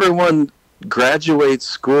 not everyone graduates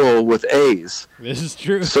school with A's. This is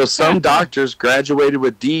true. So some doctors graduated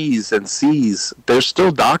with D's and C's. They're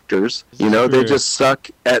still doctors. They just suck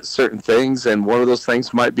at certain things, and one of those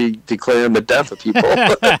things might be declaring the death of people.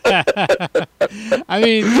 I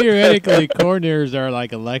mean, theoretically, coroners are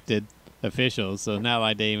like elected officials, so it's not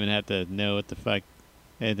like they even have to know what the fuck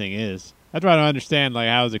anything is. That's why I don't understand, like,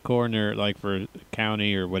 how is a coroner, like, for a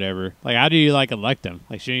county or whatever? Like, how do you, like, elect them?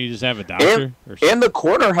 Like, shouldn't you just have a doctor? And the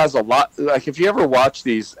coroner has a lot, like, if you ever watch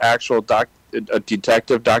these actual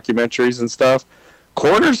detective documentaries and stuff,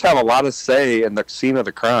 coroners have a lot of say in the scene of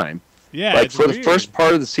the crime. Yeah, like, it's for weird. the first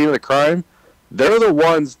part of the scene of the crime, they're the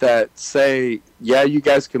ones that say, yeah, you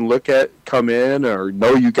guys can come in, or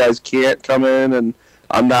no, you guys can't come in, and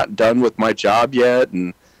I'm not done with my job yet,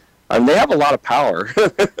 and they have a lot of power.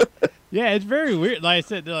 Yeah, it's very weird. Like I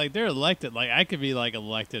said, they're elected. Like, I could be, like,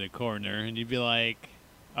 elected a coroner, and you'd be like,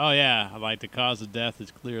 oh, yeah, like, the cause of death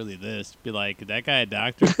is clearly this. Be like, is that guy a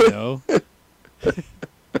doctor? No.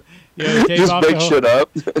 Just make shit up.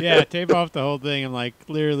 Yeah, tape off the whole thing. I'm like,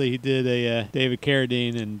 clearly he did a David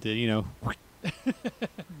Carradine and,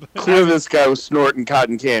 Clearly this guy was snorting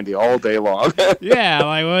cotton candy all day long. Yeah,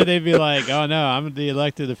 like, what would they be like? Oh, no, I'm the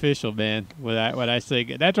elected official, man. What I say.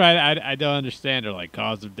 That's why I don't understand. They're like,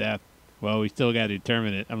 cause of death. Well, we still got to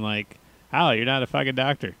determine it. I'm like, how? You're not a fucking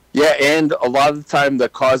doctor. Yeah, and a lot of the time the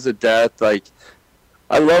cause of death, like,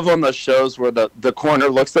 I love on those shows where the coroner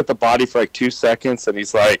looks at the body for like 2 seconds and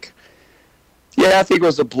he's like, yeah, I think it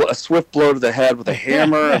was a swift blow to the head with a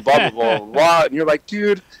hammer and blah, blah, blah, blah, blah. And you're like,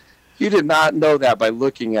 dude, you did not know that by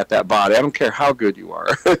looking at that body. I don't care how good you are.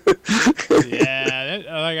 Yeah,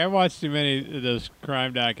 like, I watched too many of those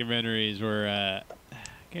crime documentaries where I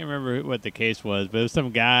can't remember what the case was, but it was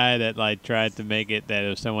some guy that, like, tried to make it that it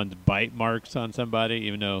was someone's bite marks on somebody,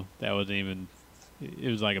 even though that wasn't even, it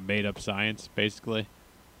was like a made-up science, basically.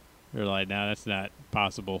 They're like, no, that's not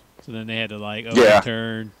possible. So then they had to, like,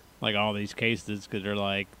 overturn, like, all these cases because they're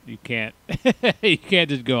like, you can't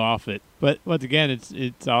just go off it. But once again,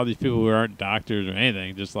 it's all these people who aren't doctors or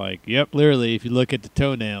anything, just like, yep, clearly, if you look at the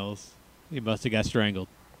toenails, he must have got strangled.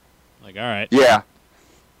 Like, all right. Yeah.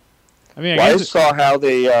 I mean, I saw how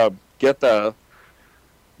they get the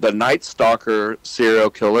Night Stalker serial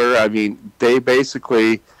killer. I mean, they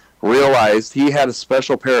basically realized he had a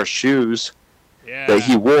special pair of shoes that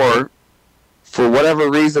he wore. For whatever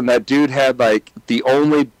reason, that dude had, like, the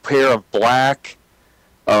only pair of black,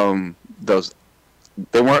 those,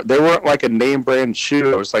 they weren't like a name brand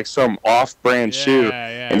shoe. It was like some off brand shoe.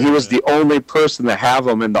 And he was the only person to have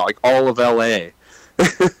them in, like, all of LA.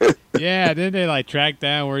 Yeah, didn't they, like, track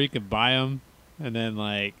down where you could buy them? And then,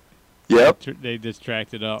 like, yep, they just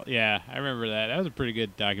tracked it all. Yeah, I remember that. That was a pretty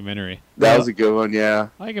good documentary. That was a good one, yeah.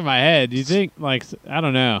 Like, in my head, you think, like, I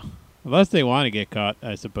don't know. Unless they want to get caught,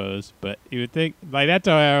 I suppose. But you would think, like, that's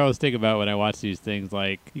how I always think about when I watch these things.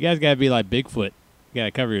 Like, you guys got to be like Bigfoot. You got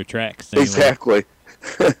to cover your tracks. Anyway. Exactly.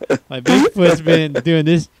 Like, Bigfoot's been doing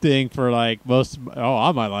this thing for, like,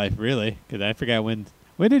 all my life, really. Because I forgot when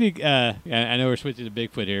did he, I know we're switching to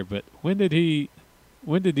Bigfoot here, but when did the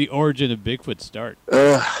origin of Bigfoot start?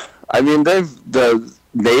 I mean, the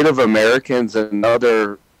Native Americans and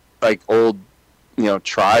other, like, old,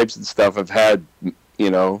 tribes and stuff have had,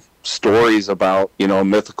 stories about,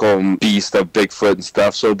 mythical beast of Bigfoot and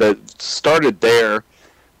stuff. So that started there.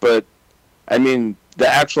 But, I mean, the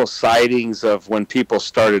actual sightings of when people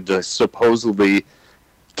started to supposedly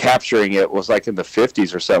capturing it was like in the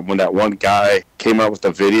 50s or something, when that one guy came out with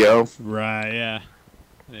a video. Right, yeah.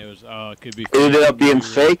 And it was, it could be fake. It ended up being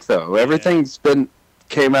fake, though. Everything's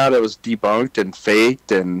came out, it was debunked and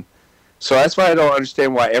faked, and so that's why I don't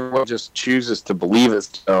understand why everyone just chooses to believe it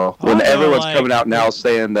still. When everyone's coming out now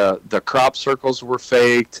saying the crop circles were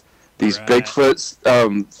faked, these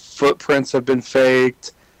Bigfoot footprints have been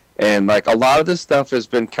faked, and, like, a lot of this stuff has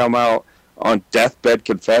been come out on deathbed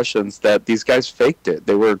confessions that these guys faked it.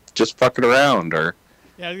 They were just fucking around or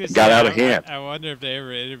got out of hand. I wonder if they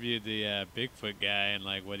ever interviewed the Bigfoot guy and,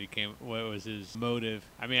 like, what was his motive.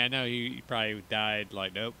 I mean, I know he probably died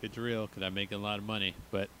like, nope, it's real because I'm making a lot of money.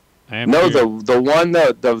 But I am the one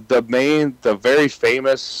the very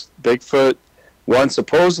famous Bigfoot one,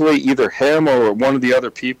 supposedly either him or one of the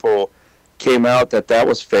other people came out that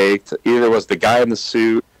was faked. Either was the guy in the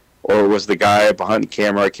suit or it was the guy behind the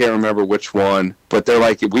camera. I can't remember which one, but they're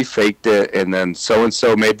like, we faked it, and then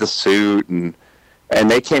so-and-so made the suit, and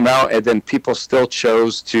they came out, and then people still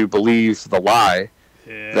chose to believe the lie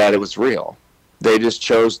that it was real. They just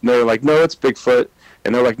chose, and they're like, no, it's Bigfoot,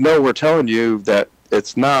 and they're like, no, we're telling you that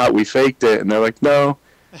it's not, we faked it, and they're like, no,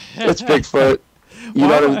 it's Bigfoot.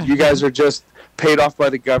 You guys are just paid off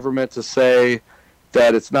by the government to say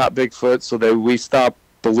that it's not Bigfoot, so that we stop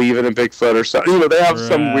believing in Bigfoot or something. They have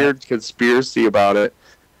some weird conspiracy about it.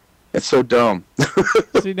 It's so dumb.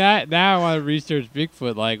 See, now I want to research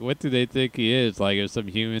Bigfoot. Like, what do they think he is? Like, is some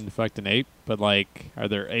human fucked an ape? But, like, are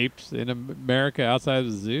there apes in America outside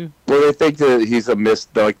of the zoo? Well, they think that he's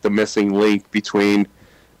the missing link between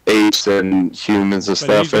apes and humans and But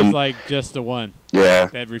stuff. he's just And like just the one yeah,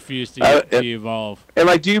 that refused to evolve. and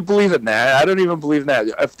like, do you believe in that? I don't even believe in that.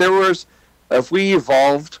 If we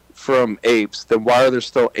evolved from apes, then why are there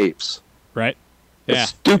still apes? Right? Yeah.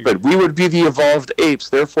 It's stupid. We would be the evolved apes.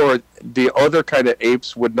 Therefore, the other kind of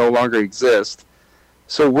apes would no longer exist.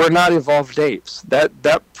 So we're not evolved apes.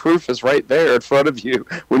 That proof is right there in front of you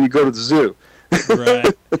when you go to the zoo.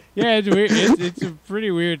 Right. Yeah, it's weird. It's a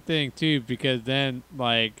pretty weird thing too, because then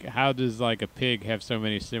like, how does like a pig have so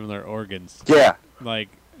many similar organs? Yeah. Like,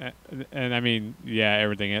 and I mean, yeah,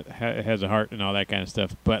 everything has a heart and all that kind of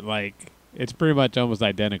stuff, but like, it's pretty much almost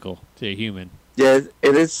identical to a human. Yeah,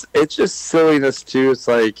 it's just silliness too. It's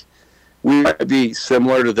like we might be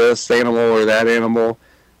similar to this animal or that animal,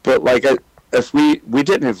 but like if we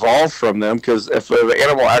didn't evolve from them, because if an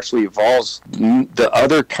animal actually evolves, the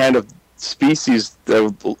other kind of species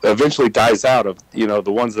that eventually dies out of, the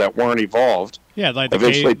ones that weren't evolved. Yeah, like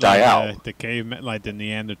eventually die out. The cavemen, like the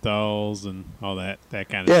Neanderthals and all that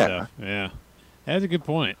kind of stuff. Yeah, that's a good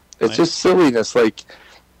point. It's just silliness. Like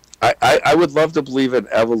I would love to believe in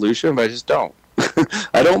evolution, but I just don't.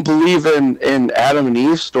 I don't believe in Adam and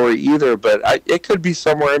Eve's story either, but it could be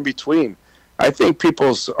somewhere in between. I think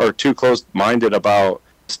people are too close-minded about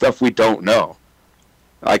stuff we don't know.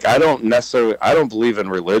 Like, I don't believe in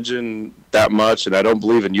religion that much, and I don't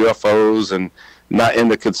believe in UFOs, and not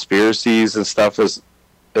into conspiracies and stuff as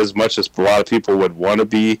much as a lot of people would want to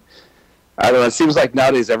be. I don't know. It seems like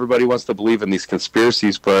nowadays everybody wants to believe in these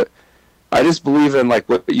conspiracies, but I just believe in like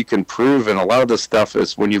what you can prove, and a lot of this stuff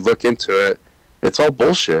is, when you look into it, it's all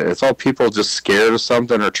bullshit. It's all people just scared of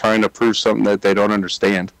something or trying to prove something that they don't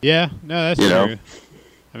understand. Yeah, no, that's true.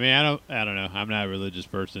 I mean, I don't know. I'm not a religious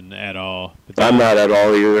person at all. I'm not at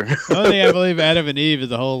all either. The only thing I believe Adam and Eve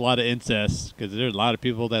is a whole lot of incest, because there's a lot of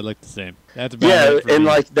people that look the same. That's about it for and me.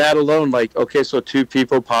 like that alone, like, okay, so 2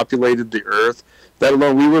 people populated the earth. That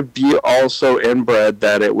alone, we would be also inbred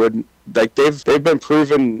that it would, like, they've been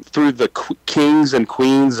proven through the kings and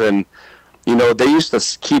queens, and they used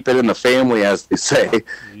to keep it in the family, as they say.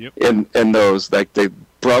 Yep. in those, like, the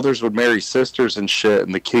brothers would marry sisters and shit,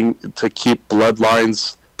 and the king, to keep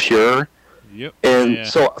bloodlines pure. Yep. And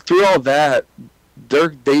so through all that,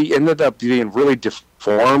 they ended up being really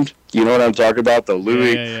deformed. You know what I'm talking about? The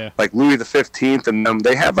Louis, like Louis the 15th, and them.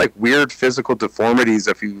 They have like weird physical deformities.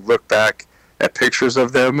 If you look back at pictures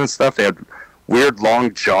of them and stuff, they had weird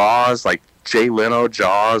long jaws, like Jay Leno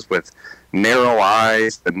jaws with narrow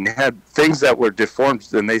eyes, and they had things that were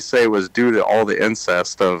deformed, and they say was due to all the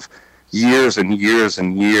incest of years and years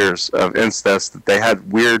and years of incest. That they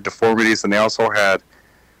had weird deformities, and they also had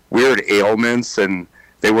weird ailments, and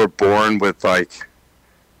they were born with like,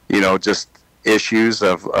 just issues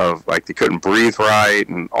of like they couldn't breathe right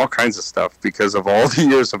and all kinds of stuff because of all the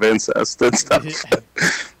years of incest and stuff.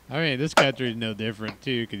 I mean, this country is no different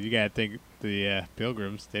too, because you got to think the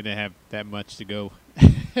Pilgrims, they didn't have that much to go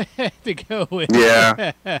with.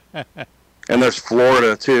 Yeah. And there's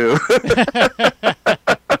Florida too.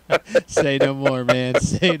 Say no more, man.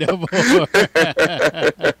 Say no more.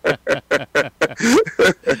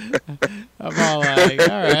 I'm all like,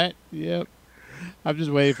 all right, yep. I'm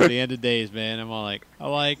just waiting for the end of days, man. I'm all like,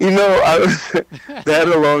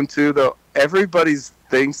 that alone too, though. Everybody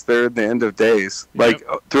thinks they're in the end of days. Like,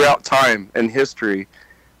 throughout time and history,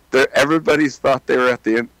 everybody's thought they were at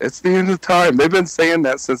the end. It's the end of time. They've been saying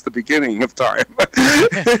that since the beginning of time.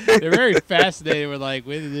 They're very fascinated with like,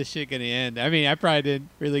 when is this shit gonna end? I mean, I probably didn't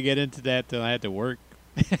really get into that till I had to work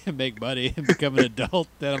and make money and become an adult.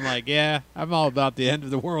 Then I'm like, yeah, I'm all about the end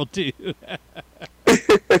of the world too.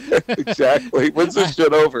 Exactly. When's this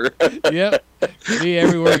shit over? Yep. Me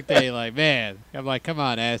every work day, like, man. I'm like, come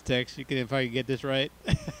on, Aztecs. You can, if I can get this right.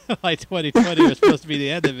 Like 2020 was supposed to be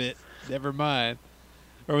the end of it. Never mind.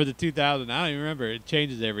 Or was it 2000? I don't even remember. It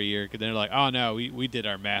changes every year, because they're like, oh no, we did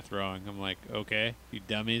our math wrong. I'm like, okay, you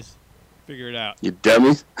dummies. Figure it out. You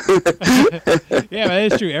dummies. Yeah, but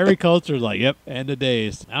it's true. Every culture is like, yep, end of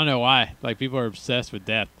days. I don't know why. Like, people are obsessed with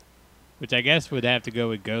death, which I guess would have to go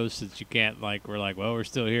with ghosts, since you can't, like, we're like, well, we're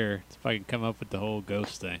still here. If I can come up with the whole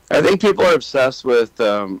ghost thing. I think people are obsessed with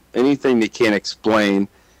anything they can't explain,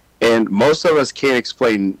 and most of us can't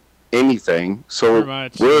explain anything, so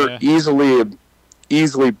we're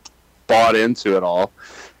easily bought into it all.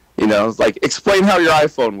 Like, explain how your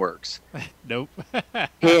iPhone works. Nope.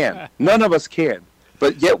 None of us can,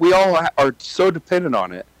 but yet we all are so dependent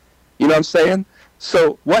on it. You know what I'm saying?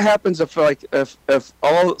 So what happens if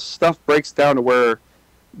all stuff breaks down to where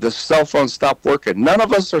the cell phones stop working? None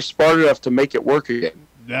of us are smart enough to make it work again.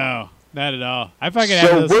 No, not at all. I fucking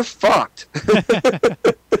so we're fucked.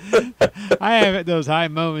 I have those high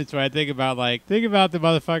moments where I think about the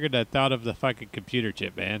motherfucker that thought of the fucking computer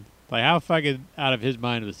chip, man. Like, how fucking out of his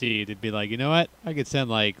mind was he to be like, you know what? I could send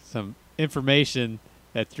like some information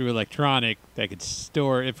that through electronic that could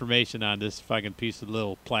store information on this fucking piece of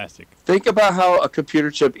little plastic. Think about how a computer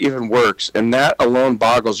chip even works, and that alone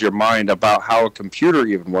boggles your mind about how a computer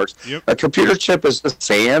even works. Yep. A computer chip is just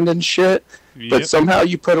sand and shit, but somehow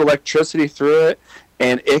you put electricity through it,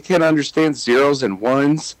 and it can understand zeros and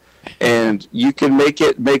ones, and you can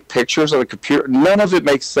make pictures on a computer. None of it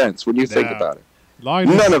makes sense when you think about it.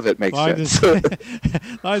 None of it makes sense.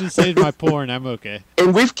 As long as it saves my porn, I'm okay.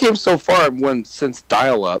 And we've came so far since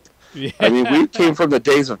dial-up. Yeah. I mean, we came from the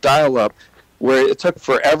days of dial-up where it took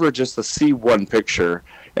forever just to see one picture.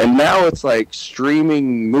 And now it's like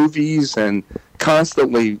streaming movies and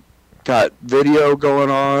constantly got video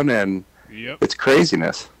going on, and it's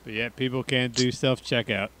craziness. But yet people can't do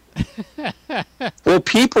self-checkout. Well,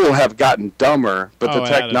 people have gotten dumber, but the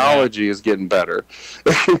technology is getting better.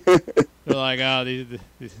 They're like, oh,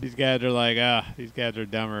 these guys are like, these guys are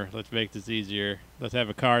dumber. Let's make this easier. Let's have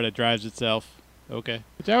a car that drives itself. Okay.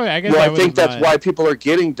 Which I guess I think that's why people are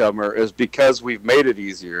getting dumber, is because we've made it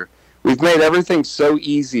easier. We've made everything so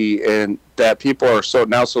easy, and that people are so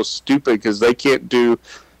stupid because they can't do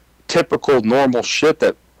typical normal shit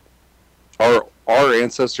that our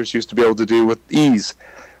ancestors used to be able to do with ease.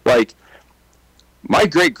 Like, my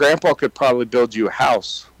great-grandpa could probably build you a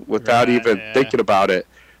house without even thinking about it.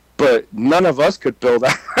 But none of us could build a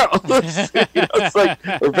house. It's like,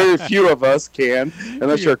 or very few of us can,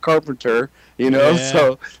 unless you're a carpenter,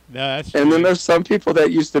 So, that's and then there's some people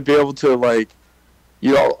that used to be able to, like,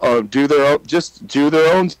 build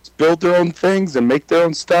their own things and make their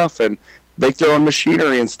own stuff and make their own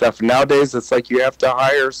machinery and stuff. And nowadays, it's like you have to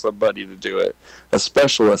hire somebody to do it, a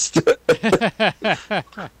specialist.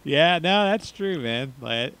 Yeah, no, that's true, man.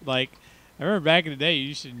 Like, I remember back in the day, you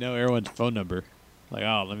used to know everyone's phone number. Like,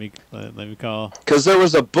 oh, let me call. Because there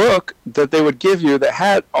was a book that they would give you that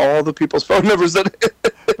had all the people's phone numbers in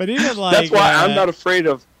it. But even like, that's why I'm not afraid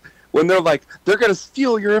of when they're like, they're gonna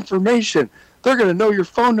steal your information. They're gonna know your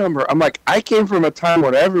phone number. I'm like, I came from a time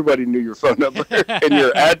when everybody knew your phone number and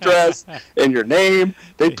your address and your name.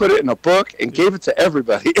 They put it in a book and gave it to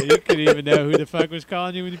everybody. You couldn't even know who the fuck was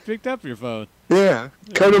calling you when you picked up your phone. Yeah,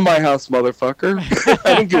 come to my house, motherfucker.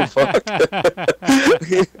 I don't give a fuck.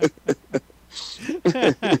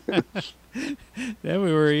 Then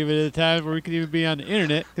we were even at a time where we could even be on the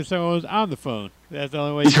internet because someone was on the phone. That's the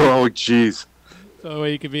only way. Oh, jeez. That's the only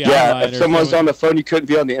way you could be online. Yeah, if someone was on the phone, you couldn't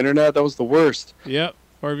be on the internet. That was the worst. Yep.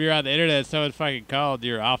 Or if you're on the internet, someone fucking called,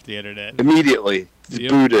 you're off the internet. Immediately.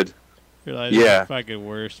 Booted. You're like, yeah. Fucking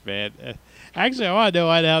worst, man. Actually, I want to know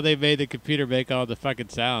how they made the computer make all the fucking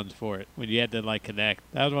sounds for it when you had to, like, connect.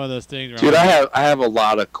 That was one of those things. Dude, I have a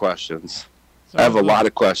lot of questions. I have a lot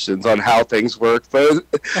of questions on how things work, but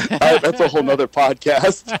that's a whole nother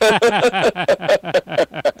podcast.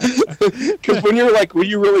 Because when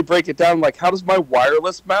you really break it down, like, how does my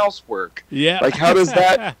wireless mouse work? Yeah. Like, how does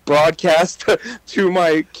that broadcast to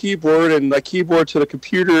my keyboard and the keyboard to the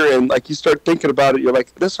computer? And, like, you start thinking about it, you're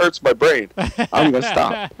like, this hurts my brain. I'm going to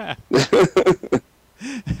stop.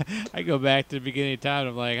 I go back to the beginning of time.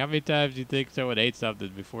 I'm like, how many times do you think someone ate something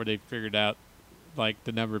before they figured out, like,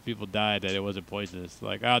 the number of people died that it wasn't poisonous?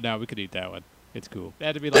 Like, oh no, we could eat that one. It's cool. It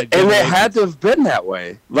had to be like, and it had to have been that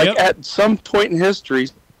way. Like, at some point in history,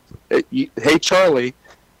 hey Charlie,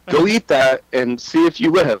 go eat that and see if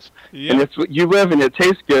you live. Yep. And if you live and it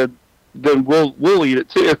tastes good, then we'll eat it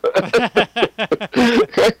too.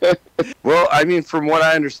 Well, I mean, from what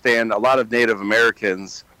I understand, a lot of Native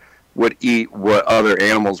Americans would eat what other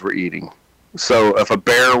animals were eating. So if a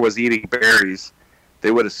bear was eating berries, they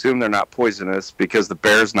would assume they're not poisonous because the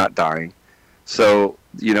bear's not dying. So,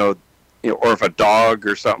 or if a dog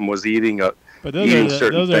or something was eating certain those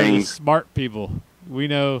things. Are the smart people. We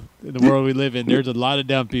know in the world we live in, there's a lot of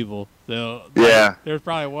dumb people. So yeah, there's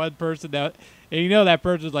probably one person and that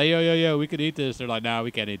person's like, yo, we could eat this. They're like, nah, we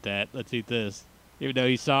can't eat that. Let's eat this. Even though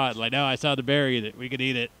he saw it, like, no, I saw the bear eat it. We could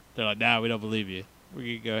eat it. They're like, nah, we don't believe you.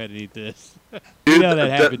 We can go ahead and eat this. Dude,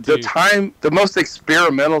 the most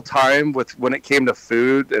experimental time when it came to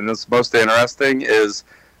food, and it's most interesting, is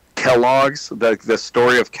Kellogg's. The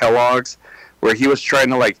story of Kellogg's, where he was trying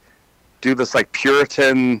to, like, do this, like,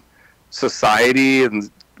 Puritan society and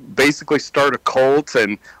basically start a cult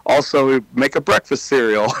and also make a breakfast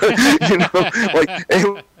cereal. Like, it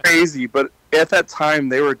was crazy. But at that time,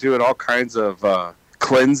 they were doing all kinds of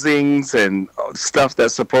cleansings and stuff that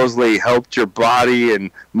supposedly helped your body and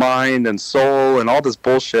mind and soul and all this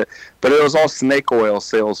bullshit, but it was all snake oil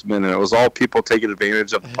salesmen, and it was all people taking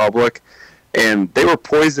advantage of the public. and they were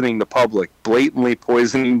poisoning the public, blatantly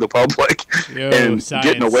poisoning the public, and science.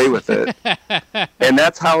 getting away with it. And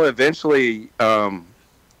that's how eventually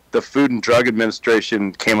the Food and Drug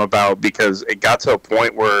Administration came about, because it got to a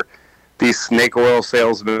point where these snake oil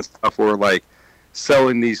salesmen and stuff were like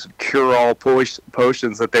selling these cure-all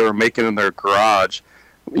potions that they were making in their garage,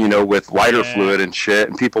 you know, with lighter fluid and shit,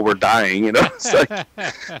 and people were dying, you know. It's like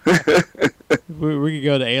we could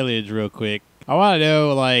go to aliens real quick. I want to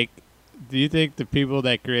know, like, do you think the people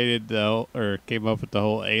that created or came up with the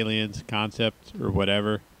whole aliens concept or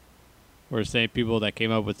whatever were the same people that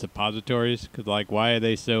came up with suppositories? Because, like, why are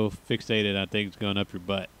they so fixated on things going up your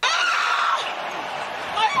butt?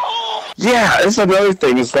 Yeah, that's another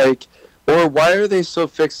thing. It's like, or why are they so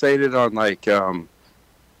fixated on, like,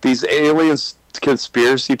 these aliens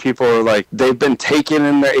conspiracy people are like, they've been taken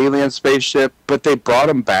in their alien spaceship, but they brought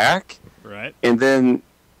them back? Right. And then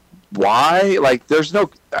why? Like, there's no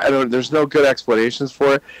good explanations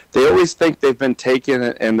for it. They always think they've been taken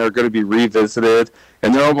and they're going to be revisited,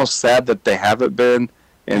 and they're almost sad that they haven't been,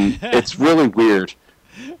 and it's really weird.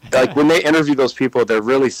 Like, when they interview those people, they're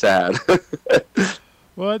really sad.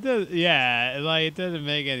 Well, it does, yeah, like, it doesn't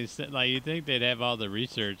make any sense. Like, you'd think they'd have all the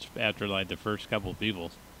research after, like, the first couple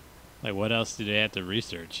people. Like, what else do they have to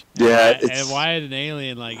research? Yeah, and why is an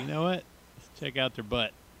alien like, you know what? Let's check out their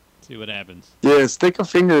butt, see what happens. Yeah, stick a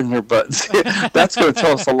finger in your butt. That's going to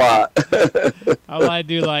tell us a lot. I like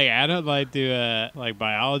to, like, I don't like to, like,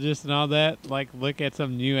 biologists and all that, like, look at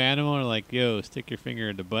some new animal and like, yo, stick your finger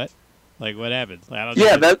in the butt. Like, what happens? Like, I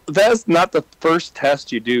don't know. That's not the first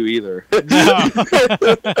test you do either. No.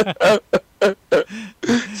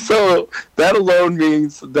 So that alone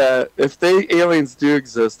means that if aliens do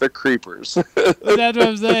exist, they're creepers. That's what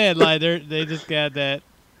I'm saying. Like, they just got that.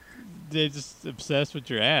 They just obsessed with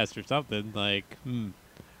your ass or something. Like,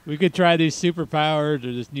 we could try these superpowers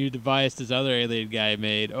or this new device this other alien guy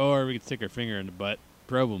made, or we could stick our finger in the butt,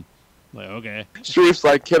 probe them. Like, okay. Shreef's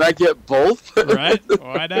like, can I get both? Right?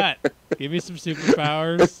 Why not? Give me some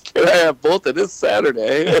superpowers. Can I have both? It is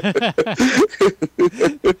Saturday.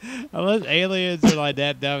 Unless aliens are like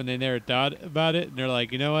that dumb and they never thought about it, and they're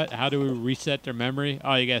like, you know what? How do we reset their memory?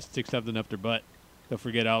 Oh, you gotta stick something up their butt. They'll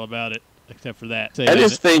forget all about it, except for that. I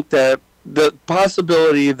just think that the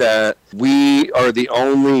possibility that we are the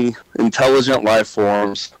only intelligent life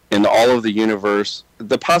forms in all of the universe,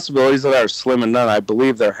 the possibilities of that are slim and none. I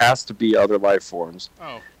believe there has to be other life forms,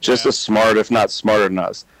 just as smart, if not smarter than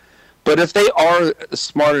us. But if they are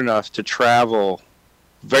smart enough to travel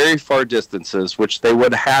very far distances, which they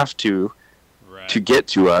would have to get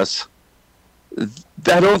to us,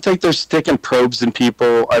 I don't think they're sticking probes in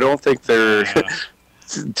people. I don't think they're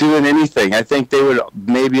doing anything. I think they would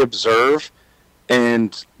maybe observe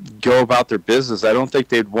and go about their business. I don't think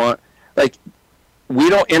they'd want, like, we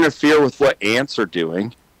don't interfere with what ants are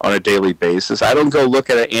doing on a daily basis. I don't go look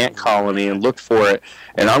at an ant colony and look for it,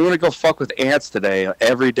 and I'm going to go fuck with ants today.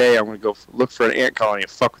 Every day I'm going to go look for an ant colony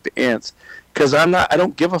and fuck with the ants, because I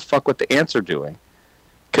don't give a fuck what the ants are doing,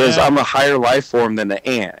 because I'm a higher life form than the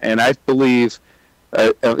ant, and I believe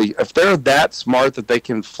if they're that smart that they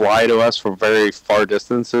can fly to us from very far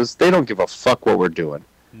distances, they don't give a fuck what we're doing.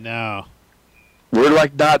 No. We're,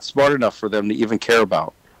 like, not smart enough for them to even care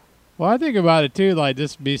about. Well, I think about it, too, like,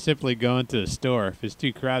 just me simply going to the store. If it's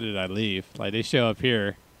too crowded, I leave. Like, they show up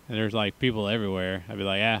here, and there's, like, people everywhere. I'd be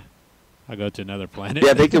like, I'll go to another planet.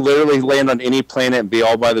 Yeah, they could literally land on any planet and be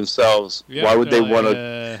all by themselves. Yep, why would they like, want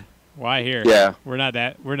to... why here? Yeah. We're not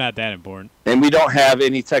that important. And we don't have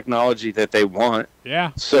any technology that they want.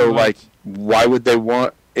 Yeah. So, like, why would they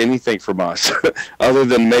want anything from us other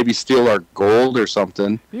than maybe steal our gold or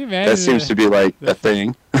something? That seems to be, like, a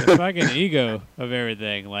thing. The fucking ego of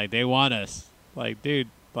everything. Like, they want us. Like, dude,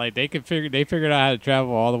 like, they figured out how to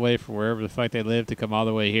travel all the way from wherever the fuck they live to come all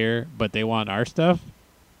the way here, but they want our stuff?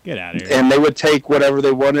 Get out of here. And they would take whatever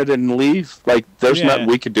they wanted and leave. Like, there's nothing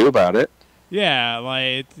we could do about it. Yeah,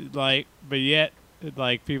 but yet,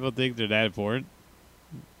 like, people think they're that important.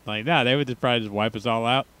 Like, nah, they would just probably just wipe us all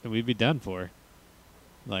out and we'd be done for.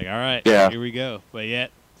 Like, all right, here we go. But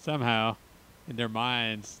yet, somehow, in their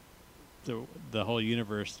minds, the whole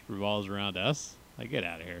universe revolves around us. Like, get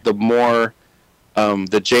out of here. The more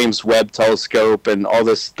the James Webb Telescope and all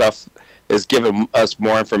this stuff is giving us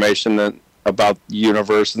more information about the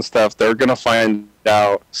universe and stuff, they're going to find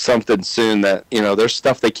out something soon that, you know, there's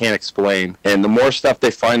stuff they can't explain. And the more stuff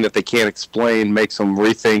they find that they can't explain makes them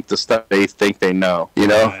rethink the stuff they think they know. You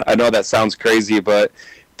know, right. I know that sounds crazy, but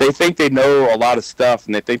they think they know a lot of stuff,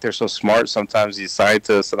 and they think they're so smart sometimes, these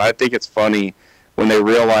scientists. And I think it's funny when they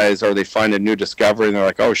realize or they find a new discovery and they're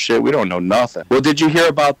like, oh shit, we don't know nothing. Well, did you hear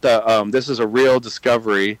about this is a real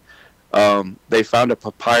discovery. they found a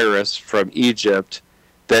papyrus from Egypt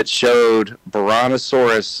that showed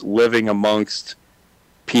Brontosaurus living amongst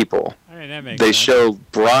people. I mean, that makes They sense. show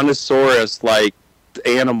Brontosaurus like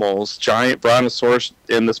animals, giant Brontosaurus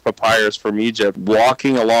in this papyrus from Egypt,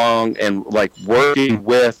 walking along and like working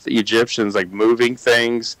with Egyptians, like moving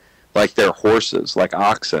things like they're horses, like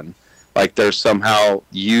oxen. Like they're somehow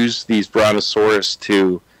used these Brontosaurus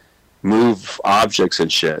to move objects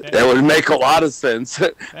and shit. That would make a lot of sense.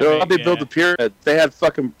 How they built the pyramid, they had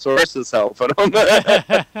fucking Sauruses helping them.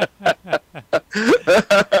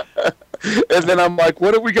 And then I'm like,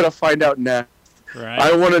 what are we gonna find out next? Right.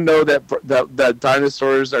 I want to know that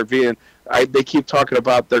dinosaurs are being. They keep talking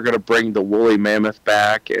about they're gonna bring the woolly mammoth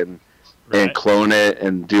back and clone it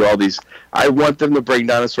and do all these. I want them to bring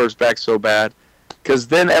dinosaurs back so bad, because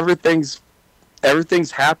then everything's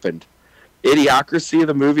happened. Idiocracy,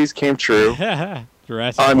 the movies came true.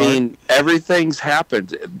 Jurassic I Park. mean, everything's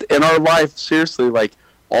happened in our life. Seriously, like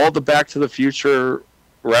all the Back to the Future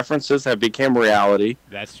references have become reality.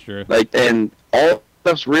 That's true. Like, and all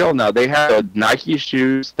stuff's real now. They have Nike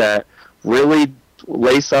shoes that really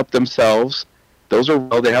lace up themselves. Those are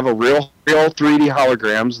real. They have a real 3D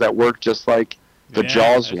holograms that work just like the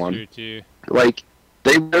Jaws that's one. True too. Like,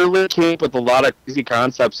 they literally came up with a lot of crazy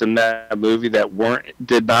concepts in that movie that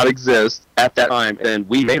did not exist at that time, and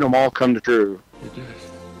we made them all come to true. You did.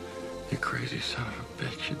 You crazy son of a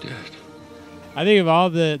bitch, you did. I think of all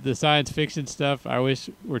the science fiction stuff I wish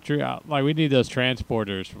were true. Like, we need those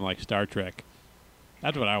transporters from, like, Star Trek.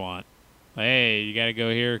 That's what I want. Like, hey, you got to go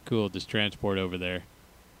here? Cool, just transport over there.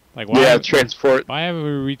 Like, why? Transport. Why haven't we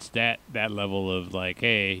reached that level of, like,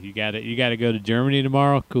 hey, you got to go to Germany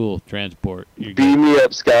tomorrow? Cool, transport. Beam me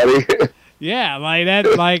up, Scotty. Yeah, like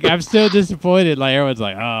that. Like, I'm still disappointed. Like, everyone's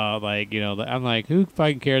like, oh, like, you know, I'm like, who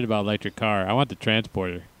fucking cares about electric car? I want the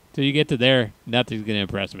transporter. Till you get to there, nothing's gonna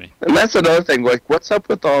impress me. And that's another thing. Like, what's up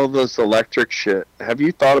with all this electric shit? Have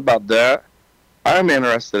you thought about that? I'm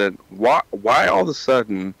interested in why all of a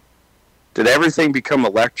sudden did everything become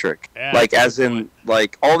electric? Yeah, like, as in,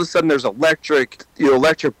 like, all of a sudden there's electric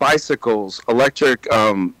bicycles, electric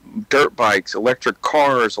dirt bikes, electric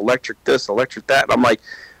cars, electric this, electric that. And I'm like,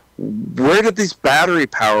 where did these battery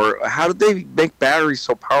power? How did they make batteries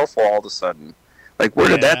so powerful all of a sudden? Like, where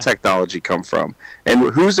did that technology come from?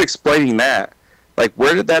 And who's explaining that? Like,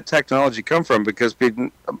 where did that technology come from? Because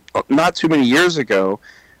not too many years ago,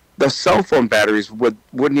 the cell phone batteries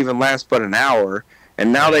wouldn't even last but an hour,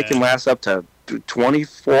 and now they can last up to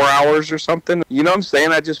 24 hours or something. You know what I'm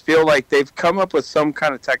saying? I just feel like they've come up with some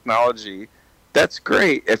kind of technology. That's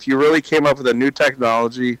great. If you really came up with a new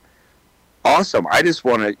technology, awesome. I just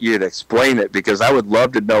want you to explain it, because I would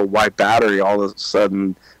love to know why battery all of a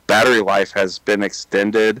sudden... battery life has been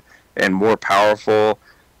extended and more powerful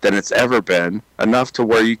than it's ever been, enough to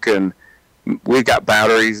where we've got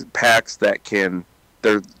battery packs that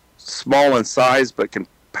they're small in size but can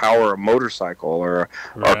power a motorcycle or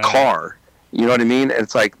a car. You know what I mean? And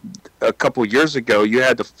it's like a couple years ago, you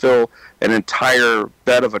had to fill an entire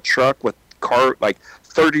bed of a truck with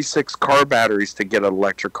 36 car batteries to get an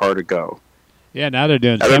electric car to go. Yeah, now they're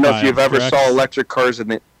doing. I don't know if you've ever saw electric cars in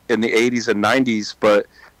the 80s and 90s, but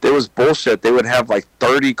there was bullshit. They would have like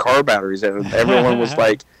 30 car batteries, and everyone was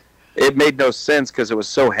like, it made no sense because it was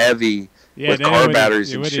so heavy with car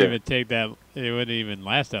batteries and shit. It wouldn't even take that. It wouldn't even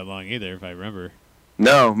last that long either, if I remember.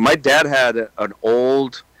 No, my dad had an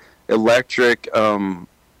old electric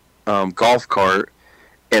golf cart,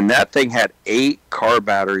 and that thing had 8 car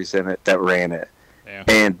batteries in it that ran it. Yeah.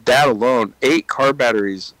 And that alone, 8 car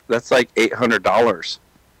batteries, that's like $800.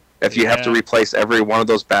 If you have to replace every one of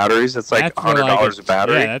those batteries, it's like $100 a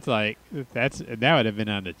battery. Yeah, that would have been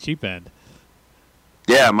on the cheap end.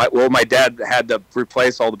 Yeah, my dad had to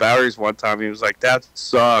replace all the batteries one time. He was like, that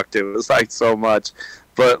sucked. It was like so much.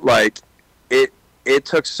 But like it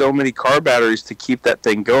took so many car batteries to keep that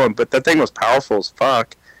thing going, but that thing was powerful as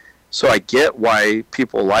fuck. So I get why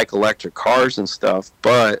people like electric cars and stuff,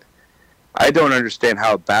 but I don't understand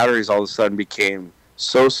how batteries all of a sudden became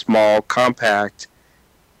so small, compact,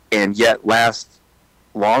 and yet last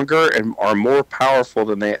longer and are more powerful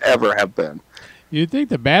than they ever have been. You'd think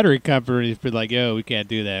the battery companies would be like, yo, we can't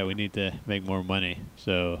do that. We need to make more money.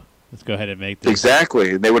 So let's go ahead and make this.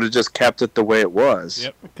 Exactly. They would have just kept it the way it was.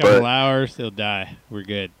 Yep. A couple hours, they'll die. We're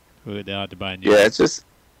good. We don't have to buy new. Yeah,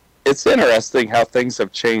 it's interesting how things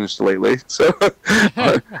have changed lately. So,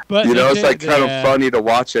 but it's like kind of funny to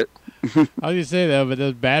watch it. I was going to say, though, but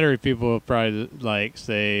those battery people will probably, like,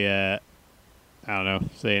 say, I don't know,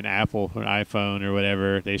 say an Apple or an iPhone or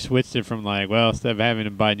whatever, they switched it from like, well, instead of having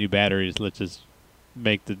to buy new batteries, let's just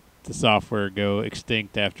make the the software go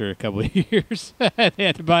extinct after a couple of years. They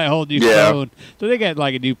had to buy a whole new Yeah. phone. So they got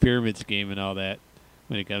like a new pyramid scheme and all that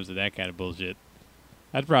when it comes to that kind of bullshit.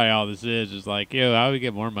 That's probably all this is like, yo, how do we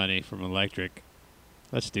get more money from electric?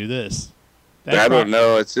 Let's do this. I don't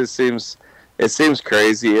know. It seems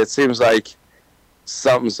crazy. It seems like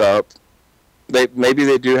something's up. Maybe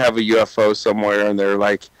they do have a UFO somewhere, and they're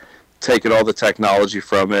like taking all the technology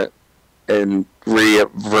from it and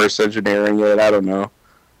reverse engineering it. I don't know.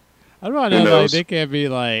 I don't know. Like, they can't be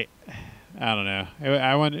like, I don't know.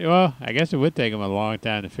 I wonder. Well, I guess it would take them a long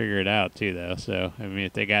time to figure it out too, though. So I mean,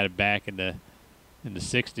 if they got it back in the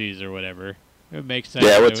 '60s or whatever, it would make sense.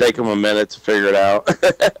 Yeah, it would take them a minute to figure it out.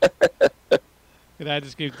 And I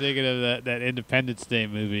just keep thinking of that Independence Day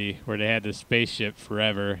movie where they had the spaceship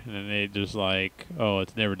forever, and then they just like, oh,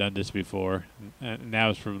 it's never done this before. And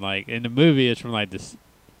now it's from like, in the movie, it's from like the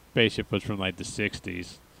spaceship was from like the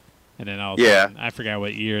 '60s, and then all of a sudden, I forgot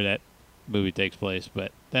what year that movie takes place,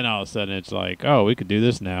 but then all of a sudden it's like, oh, we could do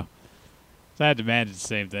this now. So I had to imagine the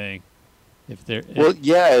same thing. Well,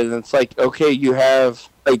 yeah, and it's like, okay, you have,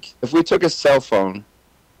 like, if we took a cell phone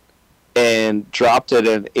and dropped it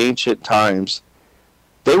in ancient times,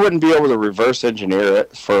 they wouldn't be able to reverse engineer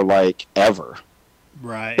it for, like, ever.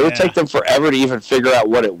 Right. It would take them forever to even figure out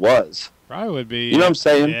what it was. Probably would be. You know what I'm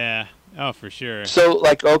saying? Yeah. Oh, for sure. So,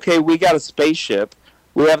 like, okay, we got a spaceship.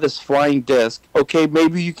 We have this flying disc. Okay,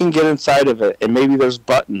 maybe you can get inside of it, and maybe there's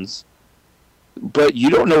buttons. But you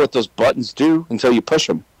don't know what those buttons do until you push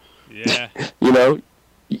them. Yeah. You know?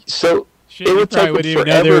 So, shit, it would take them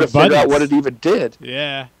forever to figure out what it even did.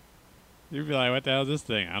 Yeah. You'd be like, what the hell is this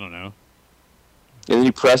thing? I don't know. And then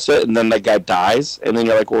you press it, and then that guy dies, and then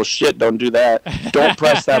you're like, well, shit, don't do that. Don't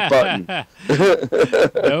press that button.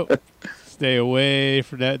 Nope. Stay away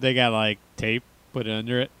from that. They got, like, tape put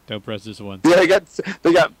under it. Don't press this one. Yeah, they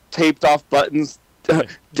got taped off buttons.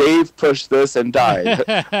 Dave pushed this and died.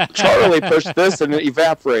 Charlie pushed this and it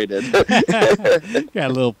evaporated.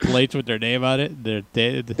 Got little plates with their name on it. Their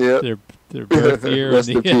birth year. Rest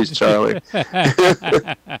in peace, Charlie. They're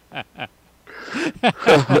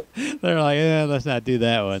like, yeah, let's not do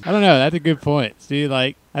that one. I don't know. That's a good point. See,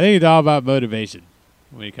 like, I think it's all about motivation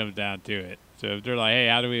when it comes down to it. So if they're like, hey,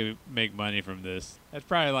 how do we make money from this? That's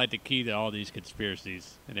probably like the key to all these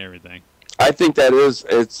conspiracies and everything. I think that is,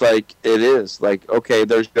 it's like, it is. Like, okay,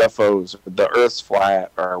 there's UFOs, the Earth's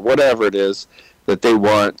flat, or whatever it is that they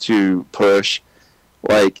want to push.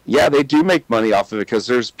 Like, yeah, they do make money off of it because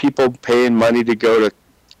there's people paying money to go to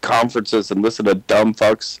conferences and listen to dumb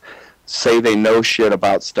fucks say they know shit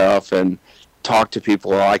about stuff and talk to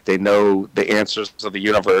people like they know the answers of the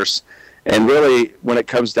universe. And really, when it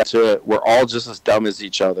comes down to it, we're all just as dumb as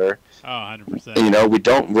each other. Oh, 100%. You know, we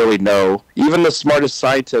don't really know. Even the smartest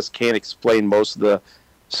scientists can't explain most of the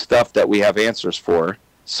stuff that we have answers for.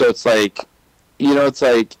 So it's like, you know, it's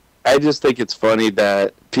like, I just think it's funny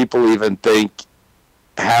that people even think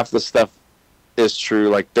half the stuff is true,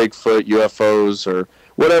 like Bigfoot, UFOs, or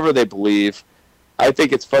whatever they believe. I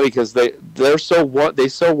think it's funny because they so want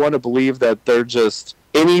to believe that they're just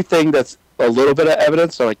anything that's a little bit of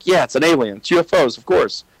evidence. They're like, yeah, it's an alien. It's UFOs, of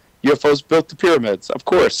course. UFOs built the pyramids, of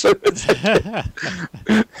course. It's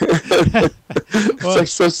like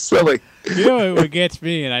so silly. You know what gets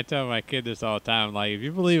me, and I tell my kid this all the time, like, if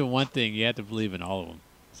you believe in one thing, you have to believe in all of them.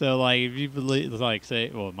 So, like, if you believe, like,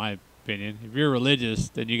 say, well, in my opinion, if you're religious,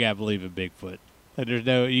 then you got to believe in Bigfoot. And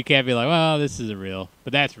you can't be like, well, this isn't real,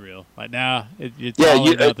 but that's real. Like, nah, it's all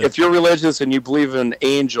or nothing. If you're religious and you believe in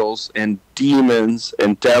angels and demons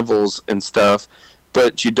and devils and stuff,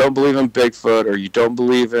 but you don't believe in Bigfoot or you don't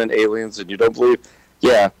believe in aliens and you don't believe,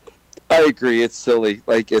 yeah, I agree. It's silly.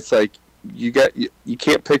 Like, it's like you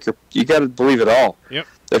can't pick you got to believe it all. Yep.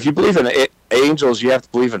 If you believe in angels, you have to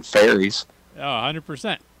believe in fairies. Oh,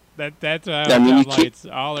 100%. That's I mean, like it's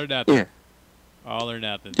all or nothing. Yeah. All or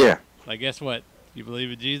nothing. Yeah. Like, guess what? You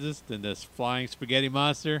believe in Jesus, then this flying spaghetti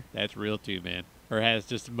monster, that's real too, man. Or has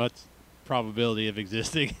just as much probability of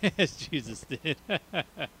existing as Jesus did.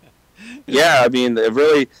 Yeah, I mean, it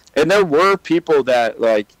really, and there were people that,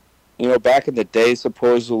 like, you know, back in the day,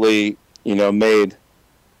 supposedly, you know, made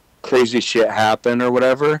crazy shit happen or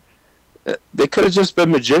whatever. They could have just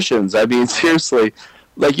been magicians. I mean, seriously,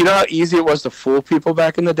 like, you know how easy it was to fool people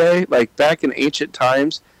back in the day? Like, back in ancient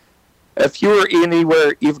times, if you were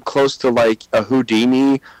anywhere even close to, like, a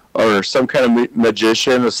Houdini or some kind of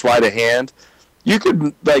magician, a sleight of hand, you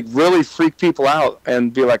could, like, really freak people out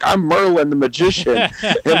and be like, I'm Merlin the magician.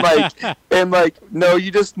 and like, no,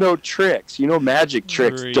 you just know tricks. You know magic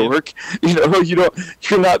tricks, dork. You know,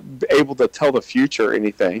 you're not able to tell the future or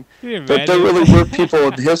anything. But there really were people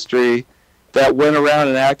in history that went around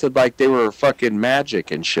and acted like they were fucking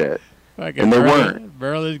magic and shit. Fucking And they weren't.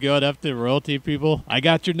 Burley's going up to royalty people. I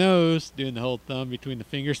got your nose, doing the whole thumb between the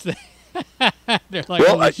fingers thing. They're like,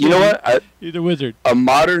 Well, "Holy you know shit, what? He's a wizard." A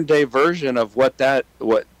modern day version of what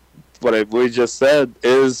we just said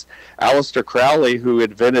is Aleister Crowley, who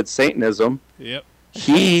invented Satanism. Yep.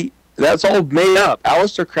 That's all made up.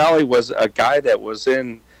 Aleister Crowley was a guy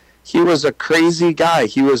that he was a crazy guy.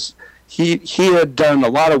 He had done a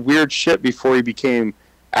lot of weird shit before he became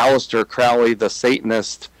Aleister Crowley, the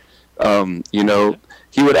Satanist.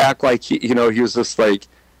 He would act like he was just like,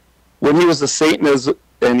 when he was a Satanist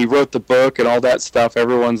and he wrote the book and all that stuff,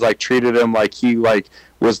 everyone's like treated him like he like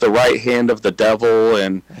was the right hand of the devil,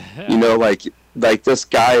 and like this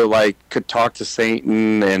guy like could talk to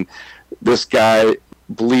Satan, and this guy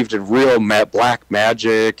believed in real black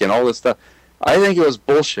magic and all this stuff. I think it was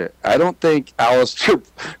bullshit. I don't think Aleister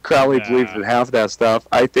Crowley believed in half that stuff.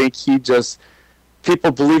 I think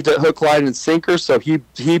people believed it hook, line, and sinker, so he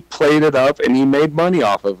played it up and he made money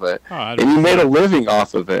off of it. And he made a living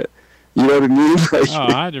off of it. You know what I mean?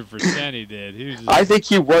 Like, 100% he did. He was I think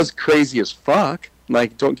he was crazy as fuck.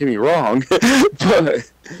 Like, don't get me wrong.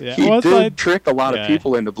 But he did trick a lot of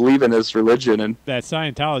people into believing his religion. And that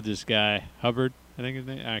Scientologist guy, Hubbard, I think his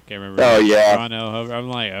name. I can't remember. Oh, yeah. Ron L. Hubbard. I'm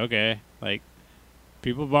like, okay. Like,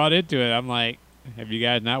 people bought into it. I'm like, have you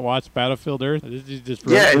guys not watched Battlefield Earth? This is just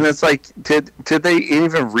and it's like, did they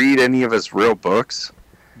even read any of his real books?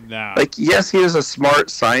 No. Like, yes, he was a smart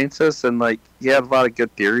scientist, and like he had a lot of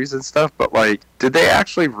good theories and stuff. But like, did they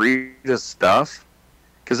actually read his stuff?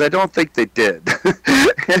 Because I don't think they did.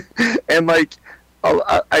 And like,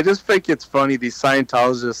 I just think it's funny, these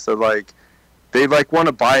Scientologists are like, they like want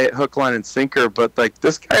to buy it hook, line, and sinker. But like,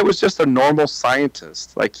 this guy was just a normal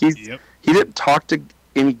scientist. Like he didn't talk to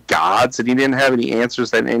any gods, and he didn't have any answers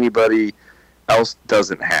that anybody else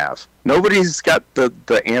doesn't have. Nobody's got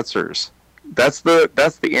the answers. That's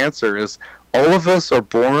the answer. Is all of us are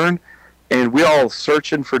born, and we all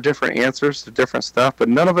searching for different answers to different stuff, but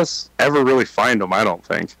none of us ever really find them. I don't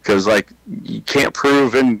think, because like you can't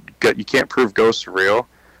prove ghosts are real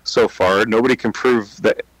so far. Nobody can prove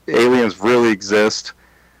that aliens really exist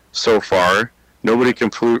so far. Nobody can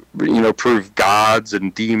prove gods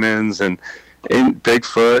and demons and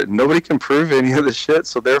Bigfoot. Nobody can prove any of the shit,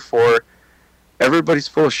 so therefore everybody's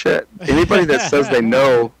full of shit. Anybody that says they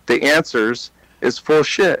know the answers is full of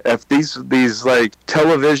shit. If these like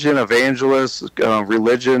television evangelists,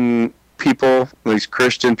 religion people, these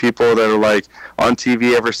Christian people that are like on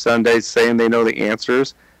TV every Sunday saying they know the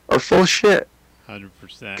answers, are full of shit. 100%.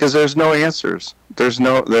 Because there's no answers. There's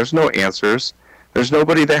no answers. There's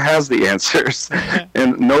nobody that has the answers,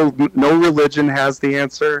 and no religion has the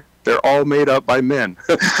answer. They're all made up by men.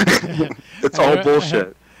 It's all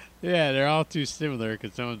bullshit. Yeah, they're all too similar,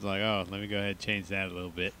 because someone's like, oh, let me go ahead and change that a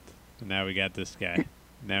little bit. And now we got this guy.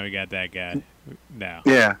 Now we got that guy. No.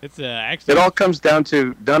 Yeah. It's actually... It all comes down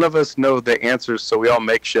to none of us know the answers, so we all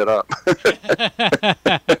make shit up. Fake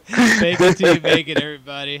it till you make it,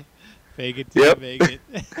 everybody. Fake it till you make it.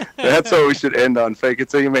 That's what we should end on. Fake it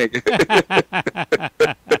till you make it.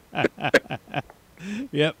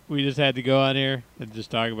 Yep, we just had to go on here and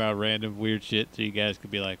just talk about random weird shit so you guys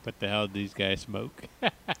could be like, what the hell did these guys smoke?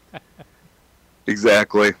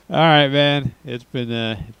 Exactly. All right, man. It's been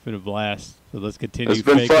a blast. So let's continue. It's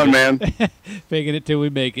been fun, man. Faking it till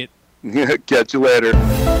we make it. Catch you later.